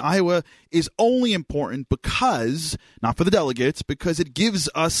Iowa. I mean, Iowa is only important because, not for the delegates, because it gives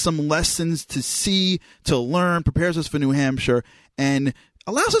us some lessons to see, to learn, prepares us for New Hampshire, and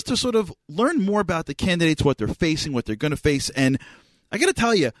allows us to sort of learn more about the candidates, what they're facing, what they're going to face. And I got to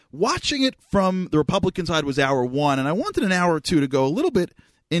tell you, watching it from the Republican side was hour one, and I wanted an hour or two to go a little bit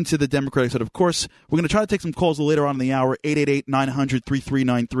into the Democratic side. Of course, we're going to try to take some calls later on in the hour,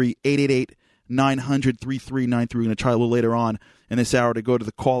 888-900-3393, 888-900-3393. We're going to try a little later on in this hour to go to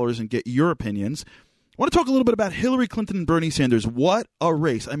the callers and get your opinions. I want to talk a little bit about Hillary Clinton and Bernie Sanders. What a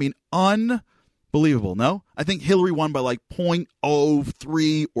race. I mean, unbelievable, no? I think Hillary won by like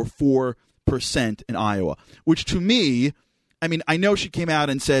 0.03 or 4% in Iowa, which to me, I mean, I know she came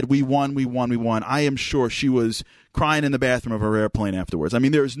out and said, we won. I am sure she was crying in the bathroom of her airplane afterwards. I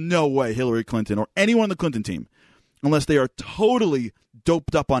mean, there is no way Hillary Clinton or anyone on the Clinton team, unless they are totally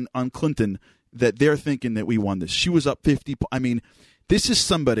doped up on Clinton, that they're thinking that we won this. She was up 50. I mean, this is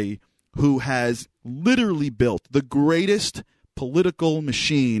somebody who has literally built the greatest political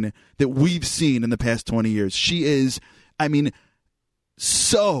machine that we've seen in the past 20 years. She is, I mean,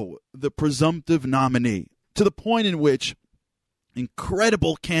 so the presumptive nominee, to the point in which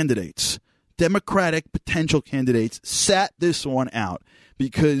incredible candidates, Democratic potential candidates, sat this one out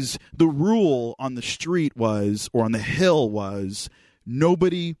because the rule on the street was, or on the Hill was,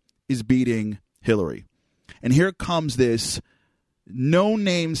 nobody is beating Hillary. And here comes this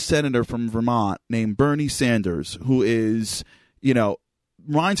no-name senator from Vermont named Bernie Sanders, who is, you know,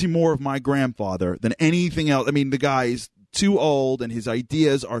 reminds me more of my grandfather than anything else. I mean, the guy is too old and his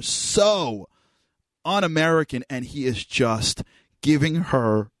ideas are so un-American, and he is just giving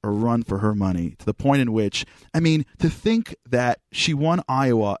her a run for her money, to the point in which, I mean, to think that she won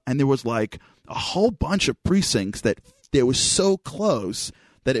Iowa and there was like a whole bunch of precincts that it was so close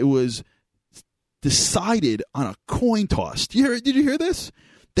that it was decided on a coin toss. Did you hear this?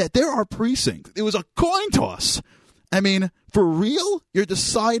 That there are precincts. It was a coin toss. I mean, for real? You're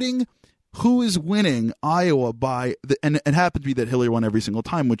deciding who is winning Iowa by and it happened to be that Hillary won every single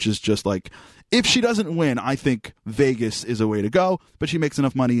time, which is just like, if she doesn't win, I think Vegas is a way to go, but she makes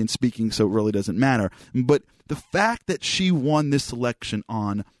enough money in speaking, so it really doesn't matter. But the fact that she won this election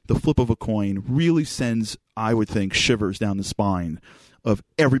on the flip of a coin really sends, I would think, shivers down the spine of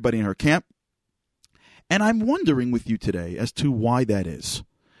everybody in her camp. And I'm wondering with you today as to why that is.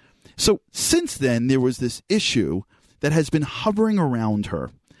 So since then, there was this issue that has been hovering around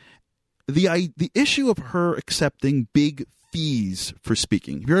her. The issue of her accepting big fees for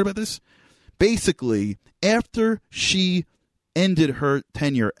speaking. Have you heard about this? Basically, after she ended her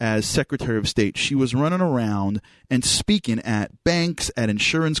tenure as Secretary of State, she was running around and speaking at banks, at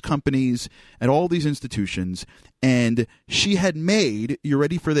insurance companies, at all these institutions, and she had made, you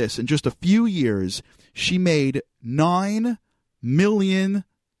ready for this, in just a few years, she made $9 million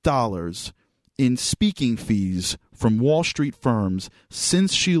in speaking fees from Wall Street firms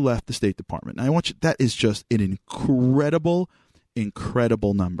since she left the State Department. And I want you, that is just an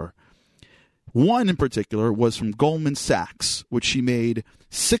incredible number. One in particular was from Goldman Sachs, which she made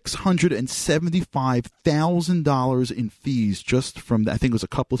 $675,000 in fees just from, I think it was a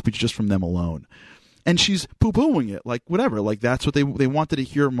couple of speeches just from them alone. And she's poo-pooing it, like whatever, like that's what they wanted to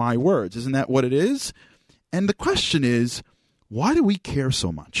hear my words. Isn't that what it is? And the question is, why do we care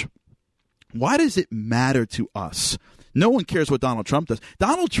so much? Why does it matter to us? No one cares what Donald Trump does.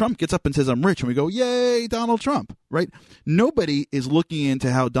 Donald Trump gets up and says, I'm rich, and we go, yay, Donald Trump, right? Nobody is looking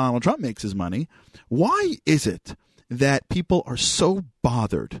into how Donald Trump makes his money. Why is it that people are so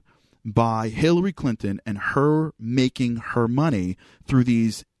bothered by Hillary Clinton and her making her money through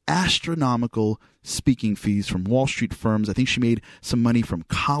these astronomical speaking fees from Wall Street firms? I think she made some money from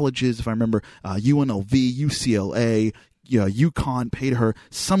colleges, if I remember, UNLV, UCLA, UConn paid her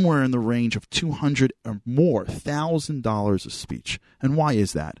somewhere in the range of $200,000 or more a speech. And why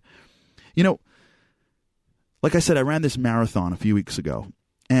is that? You know, like I said, I ran this marathon a few weeks ago,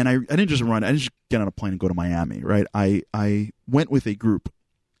 and I didn't just run. I didn't just get on a plane and go to Miami, right? I went with a group.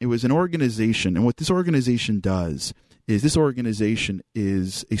 It was an organization, and what this organization does is this organization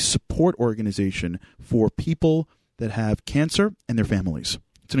is a support organization for people that have cancer and their families.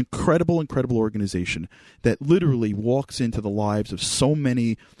 It's an incredible organization that literally walks into the lives of so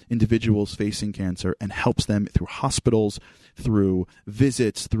many individuals facing cancer and helps them through hospitals, through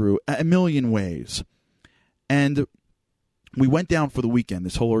visits, through a million ways. And we went down for the weekend,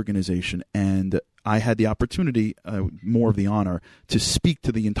 this whole organization, and I had the opportunity, more of the honor, to speak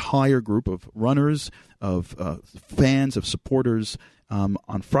to the entire group of runners, of fans, of supporters.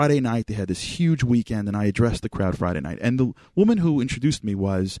 On Friday night, they had this huge weekend, and I addressed the crowd Friday night. And the woman who introduced me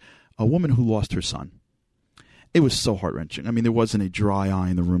was a woman who lost her son. It was so heart-wrenching. I mean, there wasn't a dry eye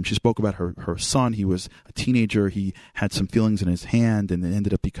in the room. She spoke about her son. He was a teenager. He had some feelings in his hand, and it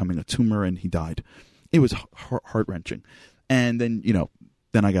ended up becoming a tumor, and he died. It was heart-wrenching. And then,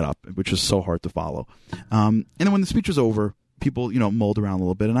 then I got up, which was so hard to follow. And then when the speech was over, people, mulled around a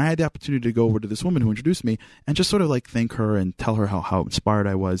little bit. And I had the opportunity to go over to this woman who introduced me and just sort of like thank her and tell her how inspired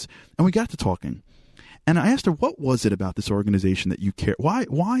I was. And we got to talking. And I asked her, what was it about this organization that you care?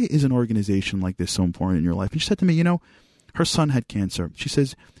 Why is an organization like this so important in your life? And she said to me, her son had cancer. She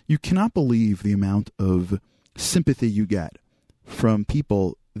says, you cannot believe the amount of sympathy you get from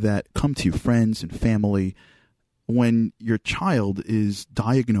people that come to you, friends and family, when your child is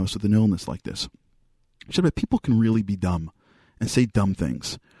diagnosed with an illness like this. She said, but people can really be dumb and say dumb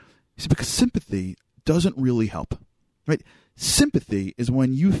things. She said, because sympathy doesn't really help, right? Sympathy is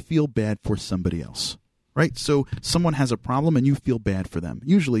when you feel bad for somebody else. Right? So someone has a problem and you feel bad for them.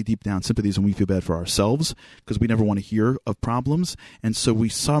 Usually deep down, sympathy is when we feel bad for ourselves because we never want to hear of problems. And so we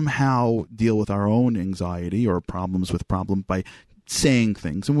somehow deal with our own anxiety or problems by saying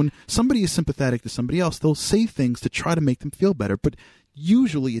things. And when somebody is sympathetic to somebody else, they'll say things to try to make them feel better. But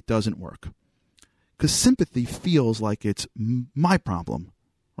usually it doesn't work because sympathy feels like it's my problem.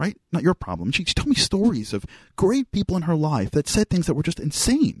 Right? Not your problem. She told me stories of great people in her life that said things that were just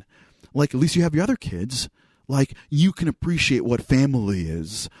insane. Like, at least you have your other kids. Like, you can appreciate what family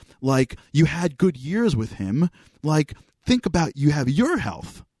is. Like, you had good years with him. Like, think about you have your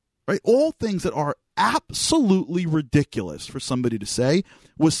health. Right? All things that are absolutely ridiculous for somebody to say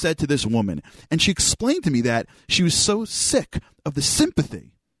was said to this woman. And she explained to me that she was so sick of the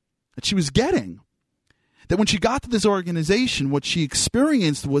sympathy that she was getting that when she got to this organization, what she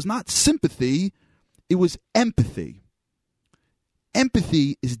experienced was not sympathy, it was empathy.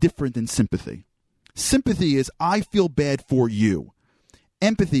 Empathy is different than sympathy. Sympathy is, I feel bad for you.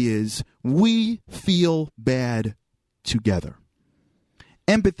 Empathy is, we feel bad together.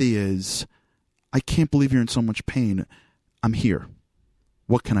 Empathy is, I can't believe you're in so much pain. I'm here.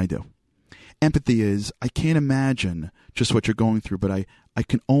 What can I do? Empathy is, I can't imagine just what you're going through, but I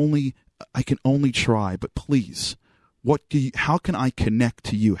can only try, but please, how can I connect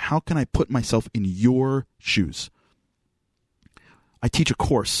to you? How can I put myself in your shoes? I teach a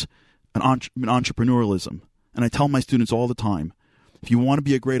course in entrepreneurialism, and I tell my students all the time, if you want to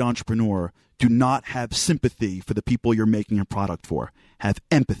be a great entrepreneur, do not have sympathy for the people you're making a product for. Have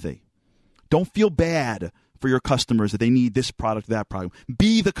empathy. Don't feel bad for your customers that they need this product, that product.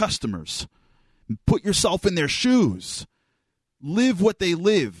 Be the customers. Put yourself in their shoes. Live what they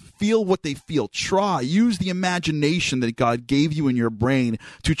live. Feel what they feel. Try. Use the imagination that God gave you in your brain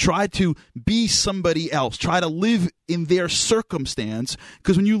to try to be somebody else. Try to live in their circumstance.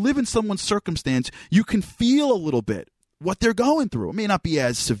 Because when you live in someone's circumstance, you can feel a little bit what they're going through. It may not be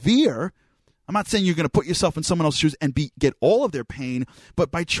as severe. I'm not saying you're going to put yourself in someone else's shoes and get all of their pain,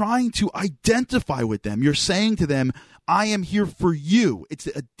 but by trying to identify with them, you're saying to them, I am here for you. It's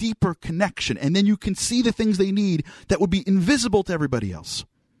a deeper connection. And then you can see the things they need that would be invisible to everybody else.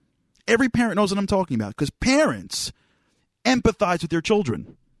 Every parent knows what I'm talking about because parents empathize with their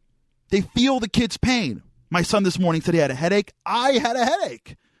children. They feel the kid's pain. My son this morning said he had a headache. I had a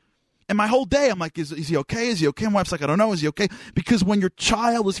headache. And my whole day, I'm like, is he okay? Is he okay? My wife's like, I don't know. Is he okay? Because when your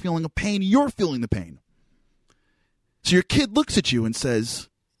child is feeling a pain, you're feeling the pain. So your kid looks at you and says,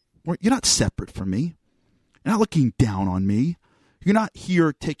 you're not separate from me. You're not looking down on me. You're not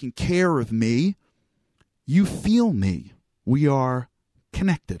here taking care of me. You feel me. We are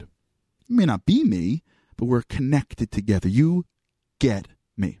connected. You may not be me, but we're connected together. You get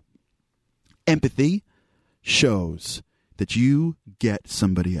me. Empathy shows that you get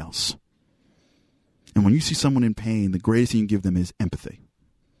somebody else. And when you see someone in pain, the greatest thing you give them is empathy.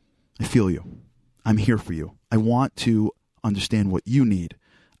 I feel you. I'm here for you. I want to understand what you need.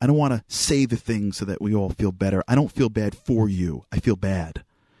 I don't want to say the things so that we all feel better. I don't feel bad for you. I feel bad.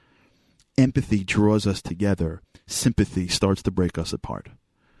 Empathy draws us together. Sympathy starts to break us apart.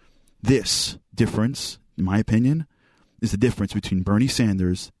 This difference, in my opinion, is the difference between Bernie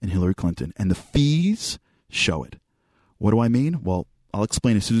Sanders and Hillary Clinton. And the fees show it. What do I mean? Well, I'll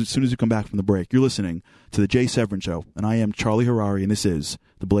explain as soon as we come back from the break. You're listening to The Jay Severin Show, and I am Charlie Harary, and this is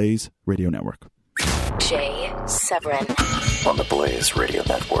the Blaze Radio Network. Jay Severin on the Blaze Radio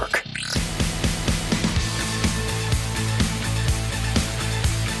Network.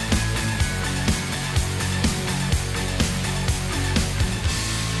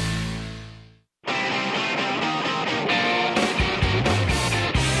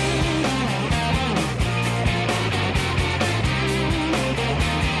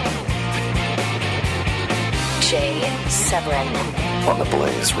 Severin. On the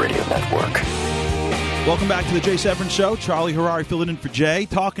Blaze Radio Network. Welcome back to the Jay Severin Show. Charlie Harary filling in for Jay,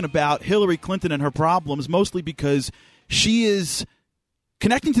 talking about Hillary Clinton and her problems, mostly because she is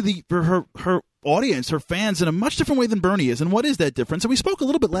connecting to her audience, her fans, in a much different way than Bernie is. And what is that difference? And we spoke a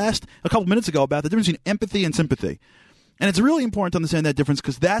little bit a couple minutes ago about the difference between empathy and sympathy. And it's really important to understand that difference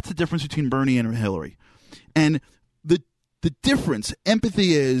because that's the difference between Bernie and Hillary. And the difference,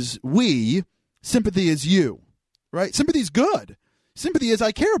 empathy is we, sympathy is you, right? Sympathy is good. Sympathy is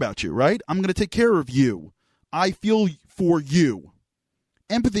I care about you, right? I'm going to take care of you. I feel for you.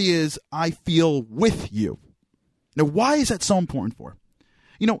 Empathy is I feel with you. Now, why is that so important for?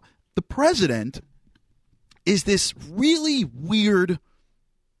 You know, the president is this really weird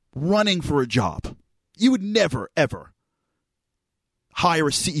running for a job. You would never, ever hire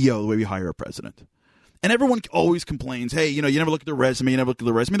a CEO the way we hire a president. And everyone always complains, hey, you never look at the resume,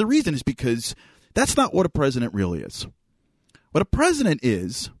 The reason is because that's not what a president really is. What a president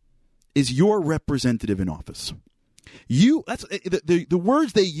is your representative in office. The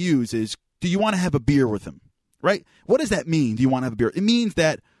words they use is, do you want to have a beer with him? Right? What does that mean? Do you want to have a beer? It means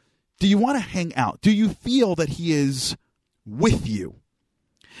that, do you want to hang out? Do you feel that he is with you?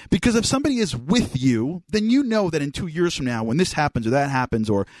 Because if somebody is with you, then you know that in 2 years from now, when this happens or that happens,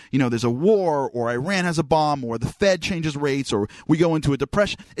 or, there's a war, or Iran has a bomb, or the Fed changes rates, or we go into a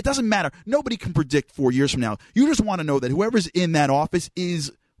depression, it doesn't matter. Nobody can predict 4 years from now. You just want to know that whoever's in that office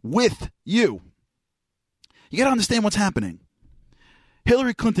is with you. You got to understand what's happening.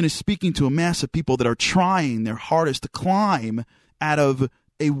 Hillary Clinton is speaking to a mass of people that are trying their hardest to climb out of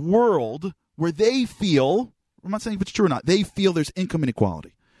a world where they feel, I'm not saying if it's true or not, they feel there's income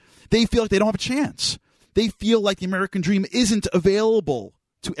inequality. They feel like they don't have a chance. They feel like the American dream isn't available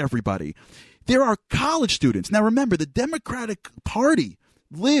to everybody. There are college students. Now remember, the Democratic Party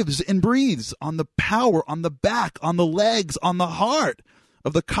lives and breathes on the power, on the back, on the legs, on the heart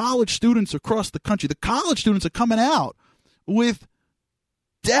of the college students across the country. The college students are coming out with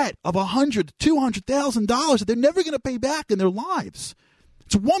debt of $100,000 to $200,000 that they're never going to pay back in their lives.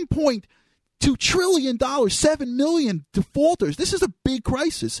 It's $1.2 trillion, 7 million defaulters. This is a big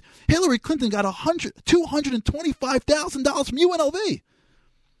crisis. Hillary Clinton got $225,000 from UNLV,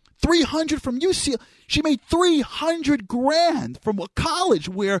 $300 from UCLA. She made $300,000 from a college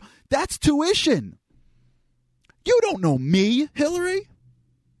where that's tuition. You don't know me, Hillary.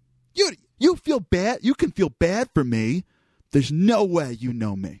 You feel bad. You can feel bad for me. There's no way you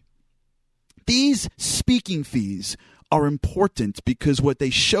know me. These speaking fees are important because what they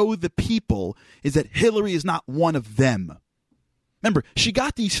show the people is that Hillary is not one of them. Remember, she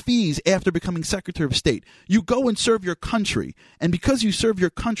got these fees after becoming Secretary of State. You go and serve your country, and because you serve your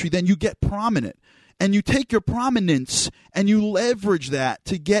country, then you get prominent. And you take your prominence and you leverage that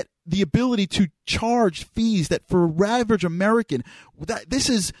to get the ability to charge fees that for a average American, this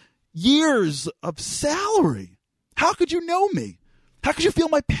is years of salary. How could you know me? How could you feel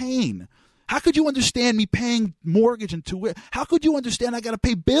my pain? How could you understand me paying mortgage and tuition? How could you understand I got to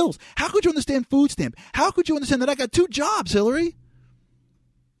pay bills? How could you understand food stamp? How could you understand that I got 2 jobs, Hillary?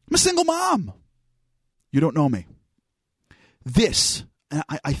 I'm a single mom. You don't know me. This, and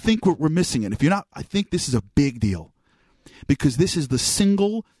I think we're missing it. If you're not, I think this is a big deal because this is the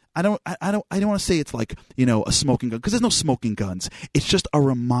single. I don't want to say it's like, a smoking gun because there's no smoking guns. It's just a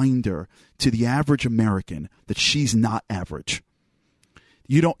reminder to the average American that she's not average.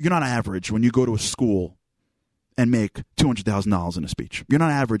 You're not average when you go to a school and make $200,000 in a speech. You're not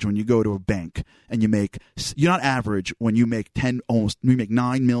average when you go to a bank and you're not average when you make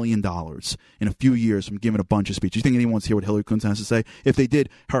 $9 million in a few years from giving a bunch of speeches. You think anyone wants to hear what Hillary Clinton has to say? If they did,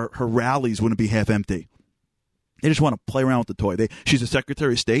 her rallies wouldn't be half empty. They just want to play around with the toy. She's a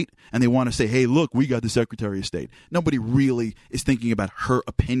Secretary of State, and they want to say, hey, look, we got the Secretary of State. Nobody really is thinking about her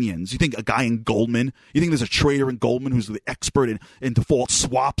opinions. You think a guy in Goldman, you think there's a trader in Goldman who's the expert in default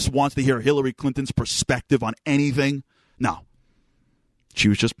swaps wants to hear Hillary Clinton's perspective on anything? No. She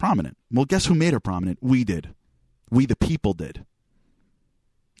was just prominent. Well, guess who made her prominent? We did. We, the people, did.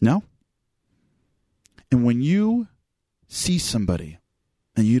 No? And when you see somebody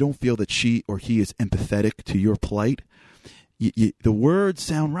and you don't feel that she or he is empathetic to your plight, the words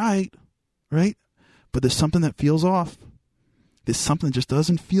sound right? But there's something that feels off. There's something that just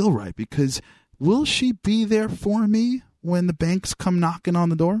doesn't feel right because will she be there for me when the banks come knocking on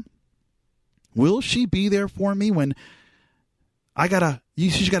the door? Will she be there for me when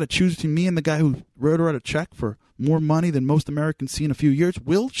she's got to choose between me and the guy who wrote her out a check for more money than most Americans see in a few years?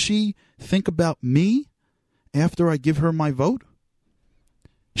 Will she think about me after I give her my vote?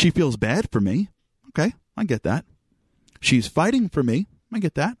 She feels bad for me. Okay, I get that. She's fighting for me. I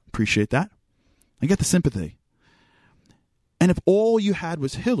get that. Appreciate that. I get the sympathy. And if all you had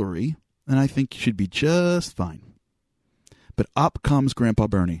was Hillary, then I think you should be just fine. But up comes Grandpa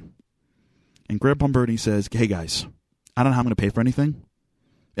Bernie. And Grandpa Bernie says, hey, guys, I don't know how I'm going to pay for anything.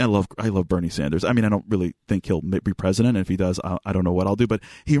 I love Bernie Sanders. I mean, I don't really think he'll be president. And if he does, I don't know what I'll do. But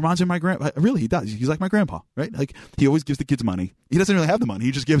he reminds me of my grandpa. Really, he does. He's like my grandpa, right? Like, he always gives the kids money. He doesn't really have the money.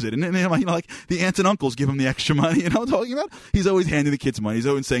 He just gives it. And like the aunts and uncles give him the extra money. You know what I'm talking about? He's always handing the kids money. He's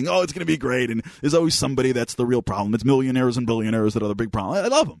always saying, oh, it's going to be great. And there's always somebody that's the real problem. It's millionaires and billionaires that are the big problem. I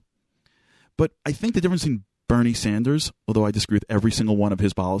love him. But I think the difference between Bernie Sanders, although I disagree with every single one of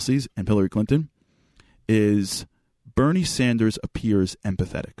his policies, and Hillary Clinton, is Bernie Sanders appears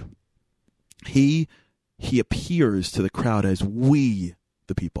empathetic. He appears to the crowd as we,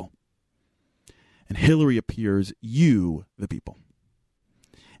 the people. And Hillary appears you, the people.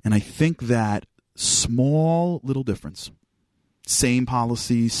 And I think that small little difference, same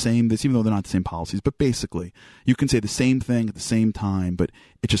policies, same this, even though they're not the same policies, but basically you can say the same thing at the same time, but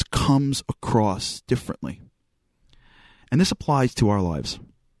it just comes across differently. And this applies to our lives.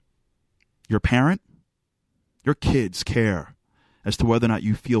 You're a parent, your kids care as to whether or not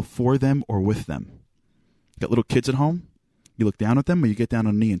you feel for them or with them. You got little kids at home, you look down at them or you get down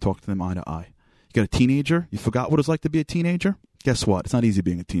on a knee and talk to them eye to eye. You got a teenager, you forgot what it's like to be a teenager? Guess what? It's not easy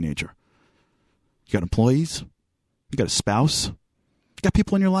being a teenager. You got employees, you got a spouse, you got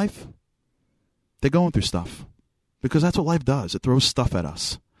people in your life. They're going through stuff because that's what life does. It throws stuff at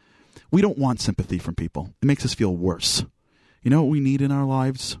us. We don't want sympathy from people. It makes us feel worse. You know what we need in our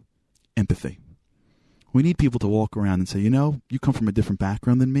lives? Empathy. We need people to walk around and say, you know, you come from a different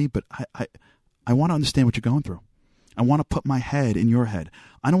background than me, but I want to understand what you're going through. I want to put my head in your head.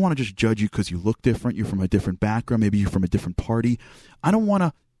 I don't want to just judge you because you look different. You're from a different background. Maybe you're from a different party. I don't want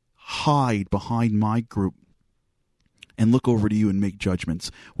to hide behind my group and look over to you and make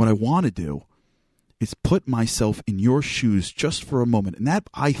judgments. What I want to do is put myself in your shoes just for a moment. And that,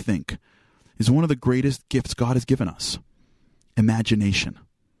 I think, is one of the greatest gifts God has given us. Imagination.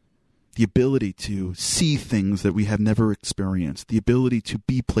 The ability to see things that we have never experienced. The ability to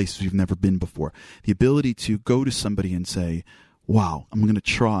be places we've never been before. The ability to go to somebody and say, wow, I'm going to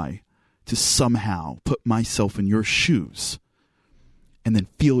try to somehow put myself in your shoes and then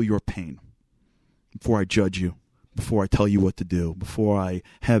feel your pain before I judge you, before I tell you what to do, before I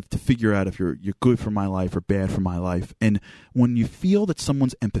have to figure out if you're good for my life or bad for my life. And when you feel that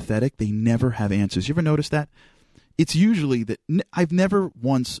someone's empathetic, they never have answers. You ever notice that? It's usually that I've never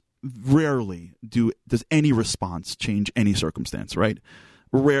once... Rarely does any response change any circumstance, right?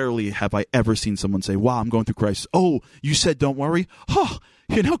 Rarely have I ever seen someone say, wow, I'm going through crisis. Oh, you said don't worry? Oh,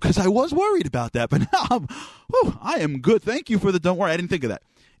 you know, because I was worried about that. But now I am good. Thank you for the don't worry. I didn't think of that.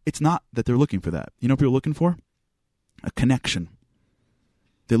 It's not that they're looking for that. You know what they're looking for? A connection.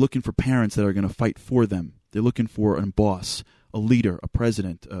 They're looking for parents that are going to fight for them. They're looking for a boss, a leader, a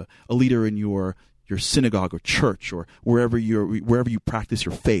president, a leader in your synagogue or church or wherever you practice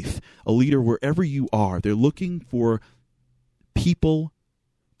your faith, a leader wherever you are. They're looking for people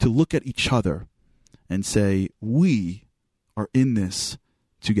to look at each other and say, we are in this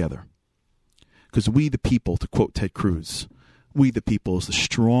together. Because we the people, to quote Ted Cruz, we the people is the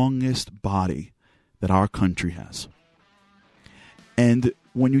strongest body that our country has. And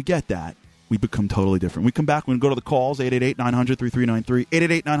when you get that, we become totally different. We come back, we're going to go to the calls, 888-900-3393,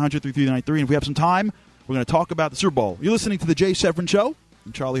 888-900-3393. And if we have some time, we're going to talk about the Super Bowl. You're listening to The Jay Severin Show.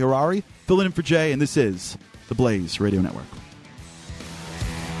 I'm Charlie Harary, filling in for Jay, and this is the Blaze Radio Network.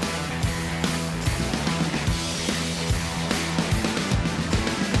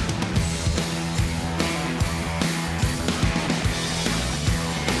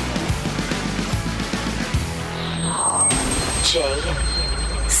 Jay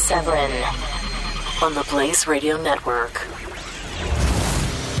Severin on the Blaze Radio Network.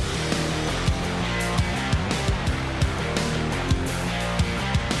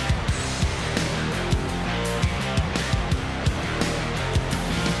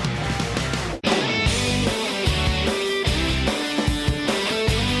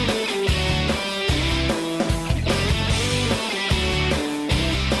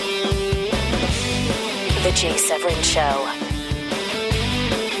 The Jay Severin Show.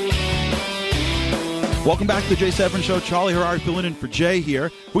 Welcome back to the Jay Severin Show. Charlie Harary filling in for Jay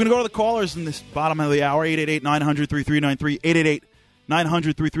here. We're going to go to the callers in this bottom of the hour, 888-900-3393,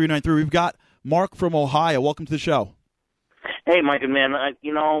 888-900-3393. We've got Mark from Ohio. Welcome to the show. Hey, Mike, man, I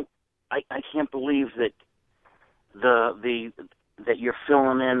can't believe that that you're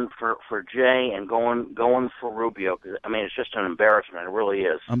filling in for Jay and going for Rubio. 'Cause, I mean, it's just an embarrassment. It really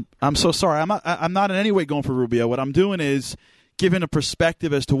is. I'm so sorry. I'm not in any way going for Rubio. What I'm doing is given a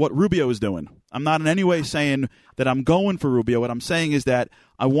perspective as to what Rubio is doing. I'm not in any way saying that I'm going for Rubio. What I'm saying is that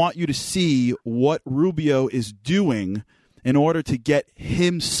I want you to see what Rubio is doing in order to get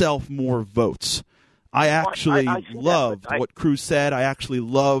himself more votes. I actually love what Cruz said. I actually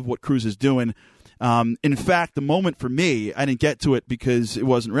love what Cruz is doing. In fact, the moment for me, I didn't get to it because it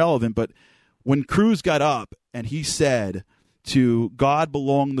wasn't relevant, but when Cruz got up and he said, "To God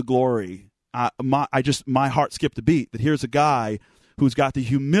belong the glory," my heart skipped a beat. That here's a guy who's got the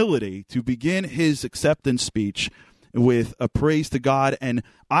humility to begin his acceptance speech with a praise to God, and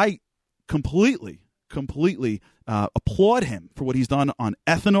I completely applaud him for what he's done on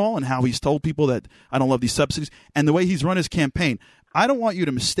ethanol and how he's told people that I don't love these subsidies and the way he's run his campaign. I don't want you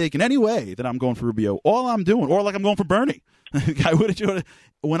to mistake in any way that I'm going for Rubio. All I'm doing, or like I'm going for Bernie.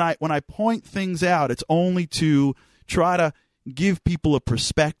 When I point things out, it's only to try to give people a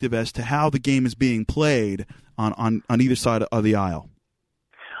perspective as to how the game is being played on either side of the aisle.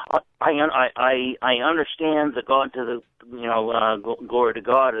 I understand the God to the glory to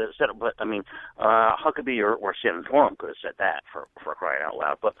God, etc. But I mean, Huckabee or Santorum could have said that for crying out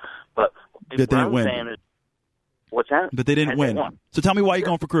loud. But that what didn't I'm win. saying is, what's that? But they didn't win. So tell me why you're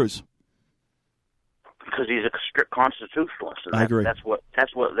going for Cruz. Because he's a strict constitutionalist. And I agree. That's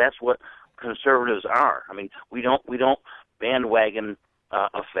what conservatives are. I mean, we don't bandwagon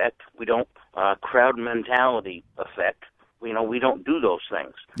effect. We don't crowd mentality effect. We don't do those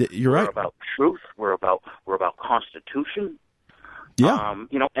things. You're right. We're about truth. We're about Constitution. Yeah.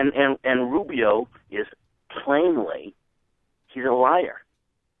 And Rubio is plainly, he's a liar.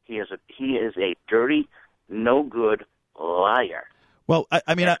 He is a dirty, no good liar. Well,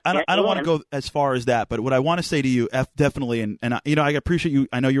 I mean, I don't want to go as far as that, but what I want to say to you, definitely, and I appreciate you.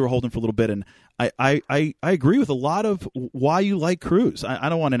 I know you were holding for a little bit, and I agree with a lot of why you like Cruz. I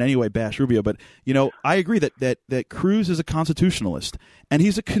don't want in any way bash Rubio, but I agree that Cruz is a constitutionalist and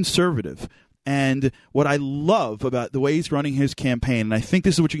he's a conservative. And what I love about the way he's running his campaign, and I think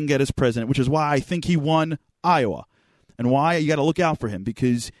this is what you can get as president, which is why I think he won Iowa. And why you got to look out for him,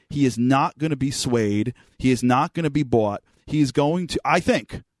 because he is not going to be swayed. He is not going to be bought. He's going to, I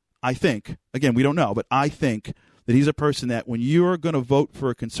think, again, we don't know, but I think that he's a person that when you're going to vote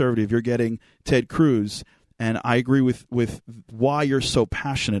for a conservative, you're getting Ted Cruz. And I agree with why you're so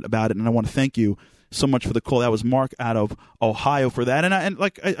passionate about it. And I want to thank you so much for the call. That was Mark out of Ohio for that. And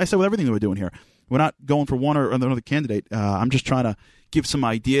like I said, with everything that we're doing here, we're not going for one or another candidate. I'm just trying to give some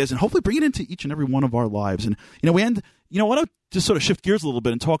ideas and hopefully bring it into each and every one of our lives. And, we end, I want to just sort of shift gears a little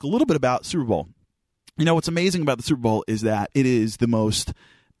bit and talk a little bit about Super Bowl. What's amazing about the Super Bowl is that it is the most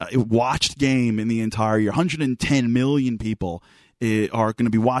watched game in the entire year. 110 million people are going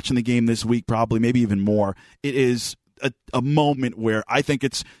to be watching the game this week, probably, maybe even more. It is a moment where I think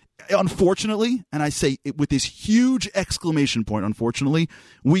it's, unfortunately, and I say it with this huge exclamation point, unfortunately,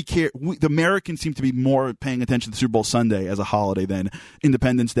 the Americans seem to be more paying attention to Super Bowl Sunday as a holiday than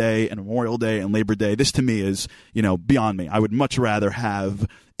Independence Day and Memorial Day and Labor Day. This to me is, beyond me. I would much rather have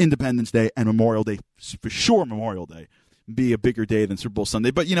Independence Day and Memorial Day, for sure Memorial Day, be a bigger day than Super Bowl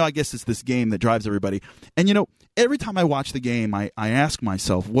Sunday. But, I guess it's this game that drives everybody. And, every time I watch the game, I ask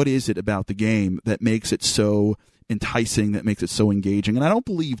myself, what is it about the game that makes it so enticing, that makes it so engaging? And I don't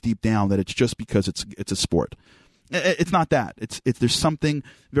believe deep down that it's just because it's a sport. It's not that. There's something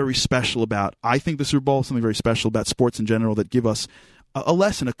very special about, I think, the Super Bowl, something very special about sports in general that give us a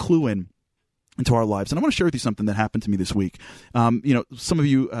lesson, a clue into our lives. And I want to share with you something that happened to me this week. Some of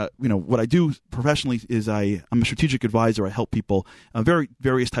you, what I do professionally is I'm a strategic advisor. I help people,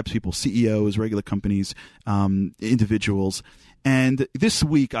 various types of people, CEOs, regular companies, individuals. And this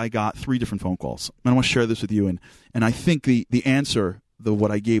week I got 3 different phone calls. And I want to share this with you. And I think the answer, what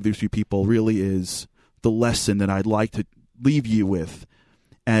I gave these 3 people really is the lesson that I'd like to leave you with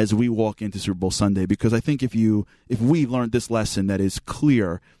as we walk into Super Bowl Sunday. Because I think if we learned this lesson that is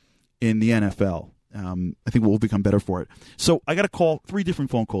clear in the NFL, I think we'll become better for it. So I got a call, 3 different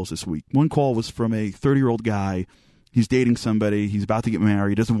phone calls this week. One call was from a 30-year-old guy. He's dating somebody. He's about to get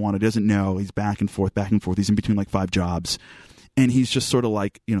married. Doesn't want it. Doesn't know. He's back and forth. He's in between like 5 jobs. And he's just sort of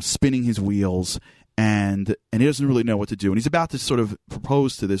like, spinning his wheels, and he doesn't really know what to do. And he's about to sort of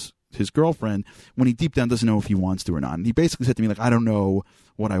propose to his girlfriend when he deep down doesn't know if he wants to or not. And he basically said to me, like, I don't know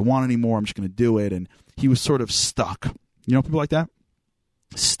what I want anymore. I'm just going to do it. And he was sort of stuck. People like that?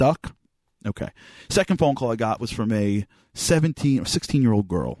 Stuck? Okay. Second phone call I got was from a 17 or 16-year-old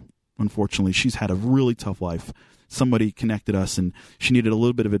girl. unfortunately. She's had a really tough life. Somebody connected us, and she needed a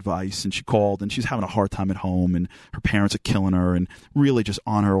little bit of advice, and she called, and she's having a hard time at home, and her parents are killing her and really just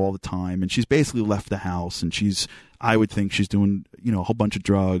on her all the time, and she's basically left the house, and I would think she's doing, a whole bunch of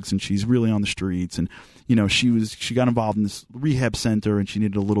drugs, and she's really on the streets, and, she got involved in this rehab center, and she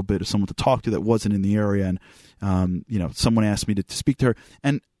needed a little bit of someone to talk to that wasn't in the area, and, someone asked me to speak to her,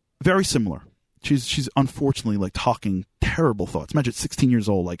 and very similar. She's unfortunately like talking terrible thoughts. Imagine 16 years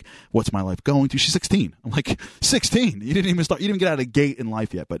old, like, what's my life going to? She's 16. I'm like, 16? You didn't even start. You didn't get out of the gate in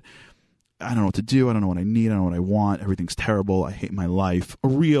life yet. But I don't know what to do. I don't know what I need. I don't know what I want. Everything's terrible. I hate my life. A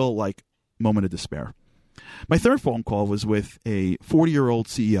real moment of despair. My third phone call was with a 40-year-old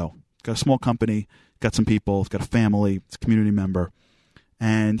CEO. Got a small company. Got some people. Got a family. It's a community member.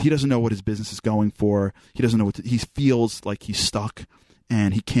 And he doesn't know what his business is going for. He doesn't know he feels like he's stuck.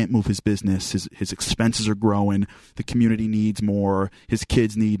 And he can't move his business. His expenses are growing. The community needs more. His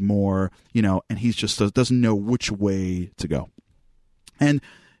kids need more, and he just doesn't know which way to go. And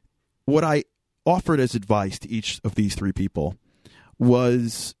what I offered as advice to each of these three people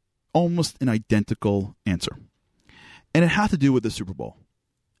was almost an identical answer. And it had to do with the Super Bowl.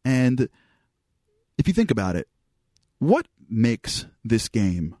 And if you think about it, what makes this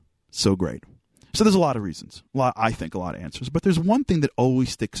game so great? So there's a lot of reasons, I think a lot of answers, but there's one thing that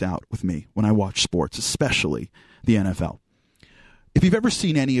always sticks out with me when I watch sports, especially the NFL. If you've ever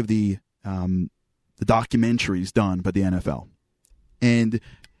seen any of the documentaries done by the NFL, and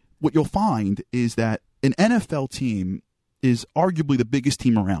what you'll find is that an NFL team is arguably the biggest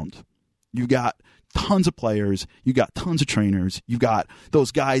team around. You got tons of players. You got tons of trainers. You got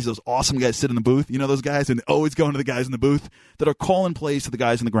those guys, those awesome guys sit in the booth. You know those guys, and always going to the guys in the booth that are calling plays to the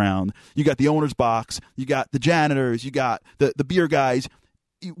guys on the ground. You got the owner's box. You got the janitors. You got the beer guys.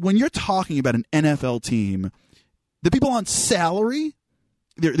 When you're talking about an NFL team, the people on salary,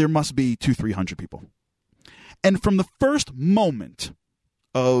 there must be 200-300 people. And from the first moment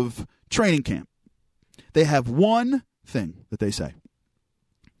of training camp, they have one thing that they say.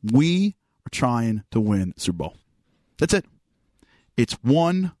 We are trying to win the Super Bowl. That's it. It's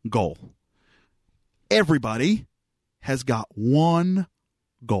one goal. Everybody has got one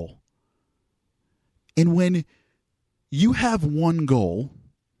goal. And when you have one goal,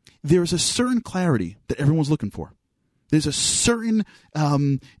 there's a certain clarity that everyone's looking for. There's a certain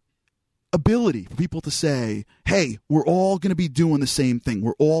ability for people to say, hey, we're all going to be doing the same thing.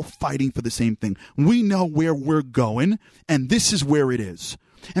 We're all fighting for the same thing. We know where we're going, and this is where it is.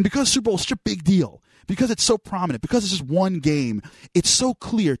 And because Super Bowl is such a big deal, because it's so prominent, because it's just one game, it's so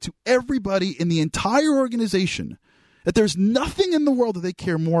clear to everybody in the entire organization that there's nothing in the world that they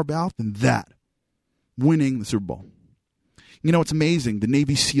care more about than that, winning the Super Bowl. It's amazing. The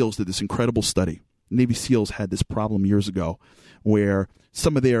Navy SEALs did this incredible study. Navy SEALs had this problem years ago where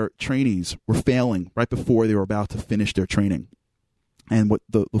some of their trainees were failing right before they were about to finish their training. And what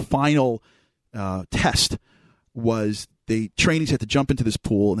the final test was, the trainees had to jump into this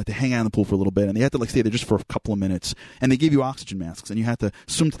pool and had to hang out in the pool for a little bit, and they had to stay there just for a couple of minutes. And they gave you oxygen masks, and you had to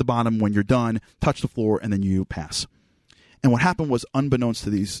swim to the bottom when you're done, touch the floor, and then you pass. And what happened was, unbeknownst to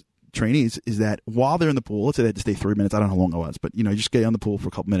these trainees, is that while they're in the pool, let's say they had to stay 3 minutes, I don't know how long it was, but you just get on the pool for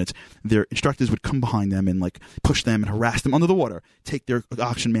a couple minutes, their instructors would come behind them and push them and harass them under the water, take their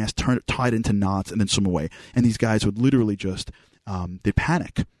oxygen mask, tie it into knots, and then swim away. And these guys would literally just they'd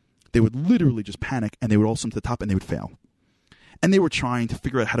panic. They would literally just panic, and they would all swim to the top, and they would fail. And they were trying to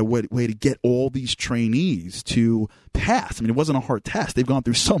figure out way to get all these trainees to pass. I mean, it wasn't a hard test. They've gone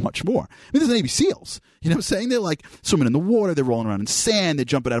through so much more. I mean, there's the Navy SEALs. You know what I'm saying? They're swimming in the water. They're rolling around in sand. They're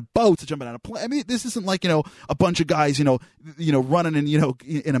jumping out of boats. They're jumping out of planes. I mean, this isn't a bunch of guys, running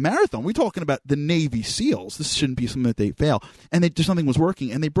in a marathon. We're talking about the Navy SEALs. This shouldn't be something that they fail. And just something was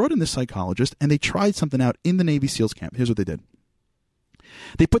working. And they brought in this psychologist, and they tried something out in the Navy SEALs camp. Here's what they did.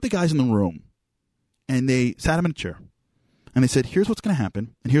 They put the guys in the room, and they sat them in a chair. And they said, here's what's going to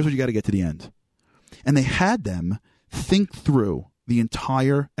happen, and here's what you got to get to the end. And they had them think through the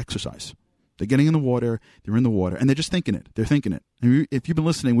entire exercise. They're getting in the water, they're in the water, and they're just thinking it. They're thinking it. And if you've been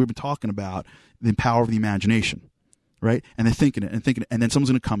listening, we've been talking about the power of the imagination, right? And they're thinking it, and then someone's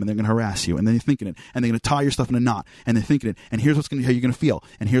going to come, and they're going to harass you, and then they're thinking it, and they're going to tie your stuff in a knot, and they're thinking it, and here's how you're going to feel,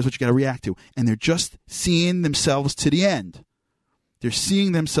 and here's what you got to react to. And they're just seeing themselves to the end. They're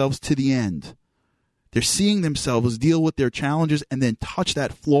seeing themselves to the end. They're seeing themselves deal with their challenges and then touch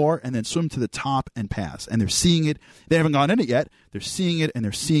that floor and then swim to the top and pass. And they're seeing it. They haven't gone in it yet. They're seeing it, and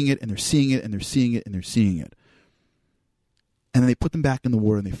they're seeing it, and they're seeing it, and they're seeing it, and they're seeing it. And then they put them back in the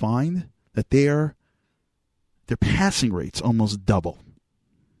water, and they find that their passing rates almost double.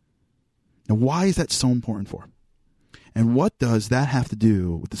 Now, why is that so important for? And what does that have to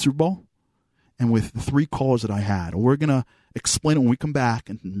do with the Super Bowl and with the 3 callers that I had? We're going to explain it when we come back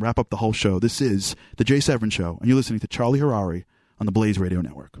and wrap up the whole show. This is The Jay Severin Show, and you're listening to Charlie Harary on the Blaze Radio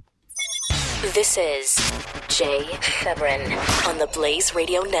Network. This is Jay Severin on the Blaze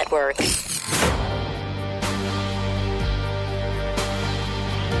Radio Network.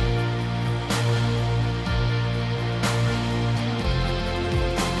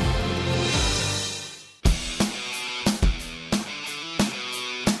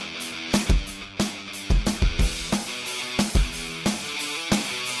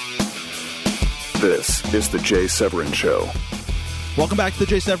 This is The Jay Severin Show. Welcome back to The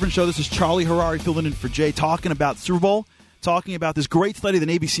Jay Severin Show. This is Charlie Harary filling in for Jay, talking about Super Bowl, talking about this great study the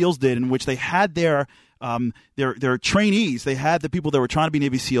Navy SEALs did in which they had their trainees, they had the people that were trying to be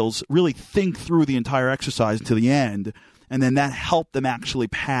Navy SEALs really think through the entire exercise until the end, and then that helped them actually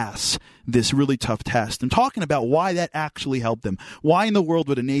pass this really tough test. I'm talking about why that actually helped them. Why in the world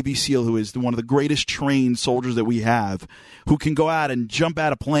would a Navy SEAL, who is one of the greatest trained soldiers that we have, who can go out and jump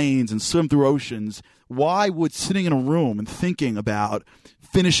out of planes and swim through oceans, why would sitting in a room and thinking about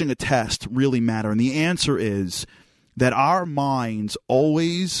finishing a test really matter? And the answer is that our minds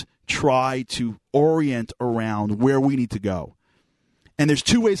always try to orient around where we need to go. And there's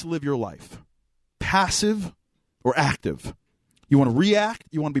 2 ways to live your life: passive or active. You want to react,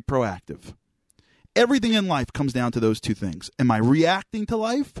 you want to be proactive. Everything in life comes down to those 2 things. Am I reacting to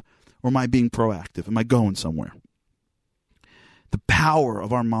life, or am I being proactive? Am I going somewhere? The power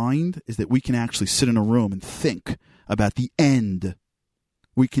of our mind is that we can actually sit in a room and think about the end.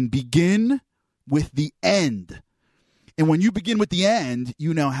 We can begin with the end. And when you begin with the end,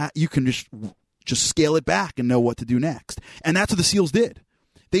 you know how you can just scale it back and know what to do next. And that's what the SEALs did.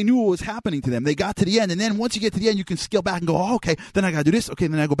 They knew what was happening to them. They got to the end, and then once you get to the end, you can scale back and go, oh, okay, then I got to do this. Okay,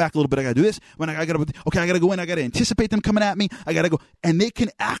 then I go back a little bit. I got to do this. I got to go in. I got to anticipate them coming at me. I got to go. And they can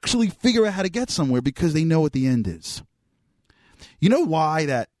actually figure out how to get somewhere because they know what the end is. You know why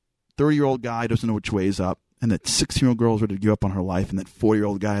that 30-year-old guy doesn't know which way is up, and that 16-year-old girl is ready to give up on her life, and that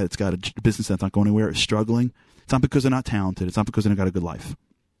 40-year-old guy that's got a business that's not going anywhere is struggling? It's not because they're not talented. It's not because they've got a good life.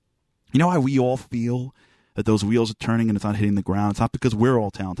 You know why we all feel that those wheels are turning and it's not hitting the ground? It's not because we're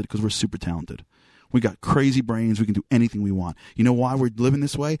all talented, because we're super talented. We got crazy brains. We can do anything we want. You know why we're living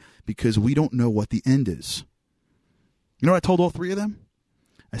this way? Because we don't know what the end is. You know what I told all 3 of them?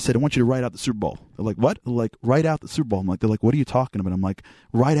 I said, I want you to write out the Super Bowl. They're like, what? They're like, write out the Super Bowl. They're like, what are you talking about? I'm like,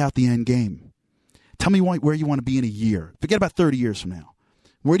 write out the end game. Tell me where you want to be in a year. Forget about 30 years from now.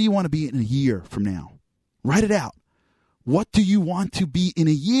 Where do you want to be in a year from now? Write it out. What do you want to be in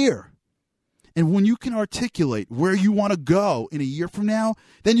a year? And when you can articulate where you want to go in a year from now,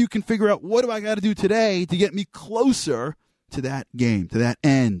 then you can figure out, what do I got to do today to get me closer to that game, to that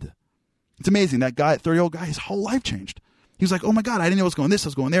end? It's amazing. That guy, 30-year-old guy, his whole life changed. He was like, oh my God, I didn't know I was going this, I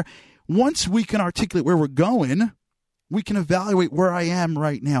was going there. Once we can articulate where we're going, we can evaluate where I am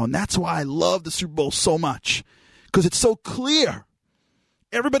right now. And that's why I love the Super Bowl so much, because it's so clear.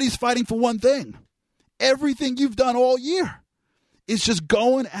 Everybody's fighting for one thing. Everything you've done all year is just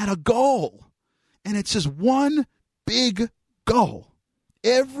going at a goal. And it's just one big goal.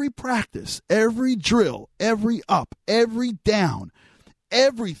 Every practice, every drill, every up, every down,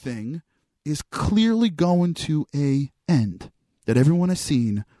 everything is clearly going to a end that everyone has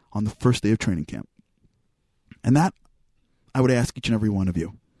seen on the first day of training camp. And that, I would ask each and every one of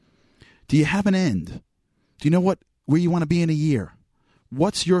you, do you have an end? Do you know where you want to be in a year?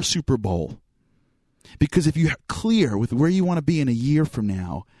 What's your Super Bowl? Because if you're clear with where you want to be in a year from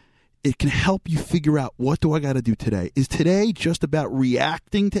now, it can help you figure out, what do I got to do today? Is today just about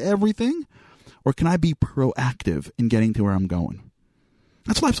reacting to everything? Or can I be proactive in getting to where I'm going?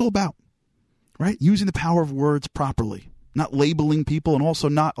 That's what life's all about, right? Using the power of words properly, not labeling people, and also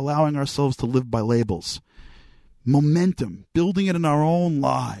not allowing ourselves to live by labels. Momentum, building it in our own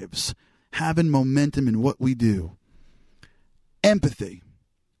lives, having momentum in what we do. Empathy,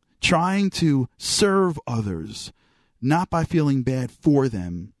 trying to serve others, not by feeling bad for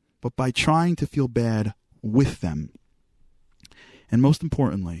them, but by trying to feel bad with them. And most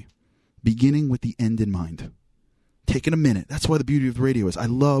importantly, beginning with the end in mind. Taking a minute. That's why the beauty of radio is. I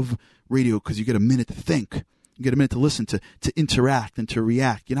love radio because you get a minute to think. You get a minute to listen, to interact and to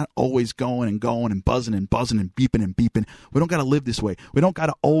react. You're not always going and buzzing and beeping and beeping. We don't got to live this way. We don't got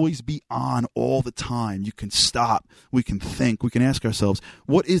to always be on all the time. You can stop. We can think. We can ask ourselves,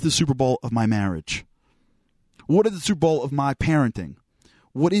 what is the Super Bowl of my marriage? What is the Super Bowl of my parenting?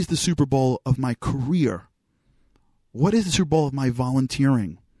 What is the Super Bowl of my career? What is the Super Bowl of my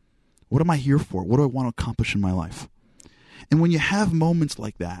volunteering? What am I here for? What do I want to accomplish in my life? And when you have moments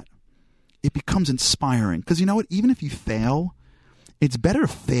like that, it becomes inspiring. Because you know what? Even if you fail, it's better to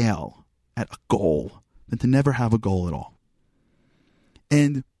fail at a goal than to never have a goal at all.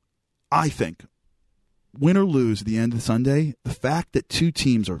 And I think, win or lose at the end of Sunday, the fact that two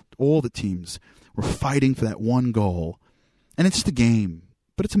teams, or all the teams, were fighting for that one goal, and it's just a game,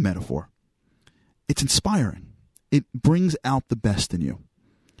 but it's a metaphor. It's inspiring. It brings out the best in you.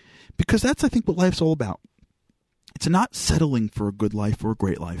 Because that's, I think, what life's all about. It's not settling for a good life or a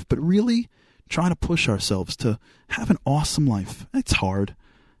great life, but really trying to push ourselves to have an awesome life. It's hard,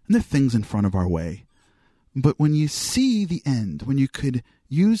 and there are things in front of our way. But when you see the end, when you could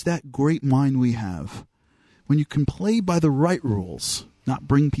use that great mind we have, when you can play by the right rules, not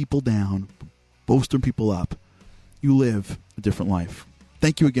bring people down, bolster people up, you live a different life.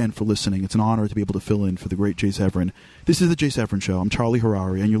 Thank you again for listening. It's an honor to be able to fill in for the great Jay Severin. This is the Jay Severin Show. I'm Charlie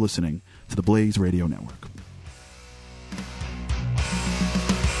Harary, and you're listening to the Blaze Radio Network.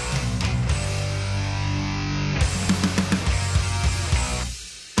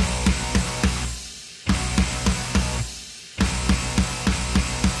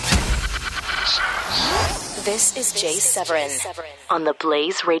 This is Jay Severin on the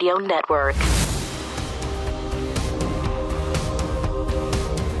Blaze Radio Network.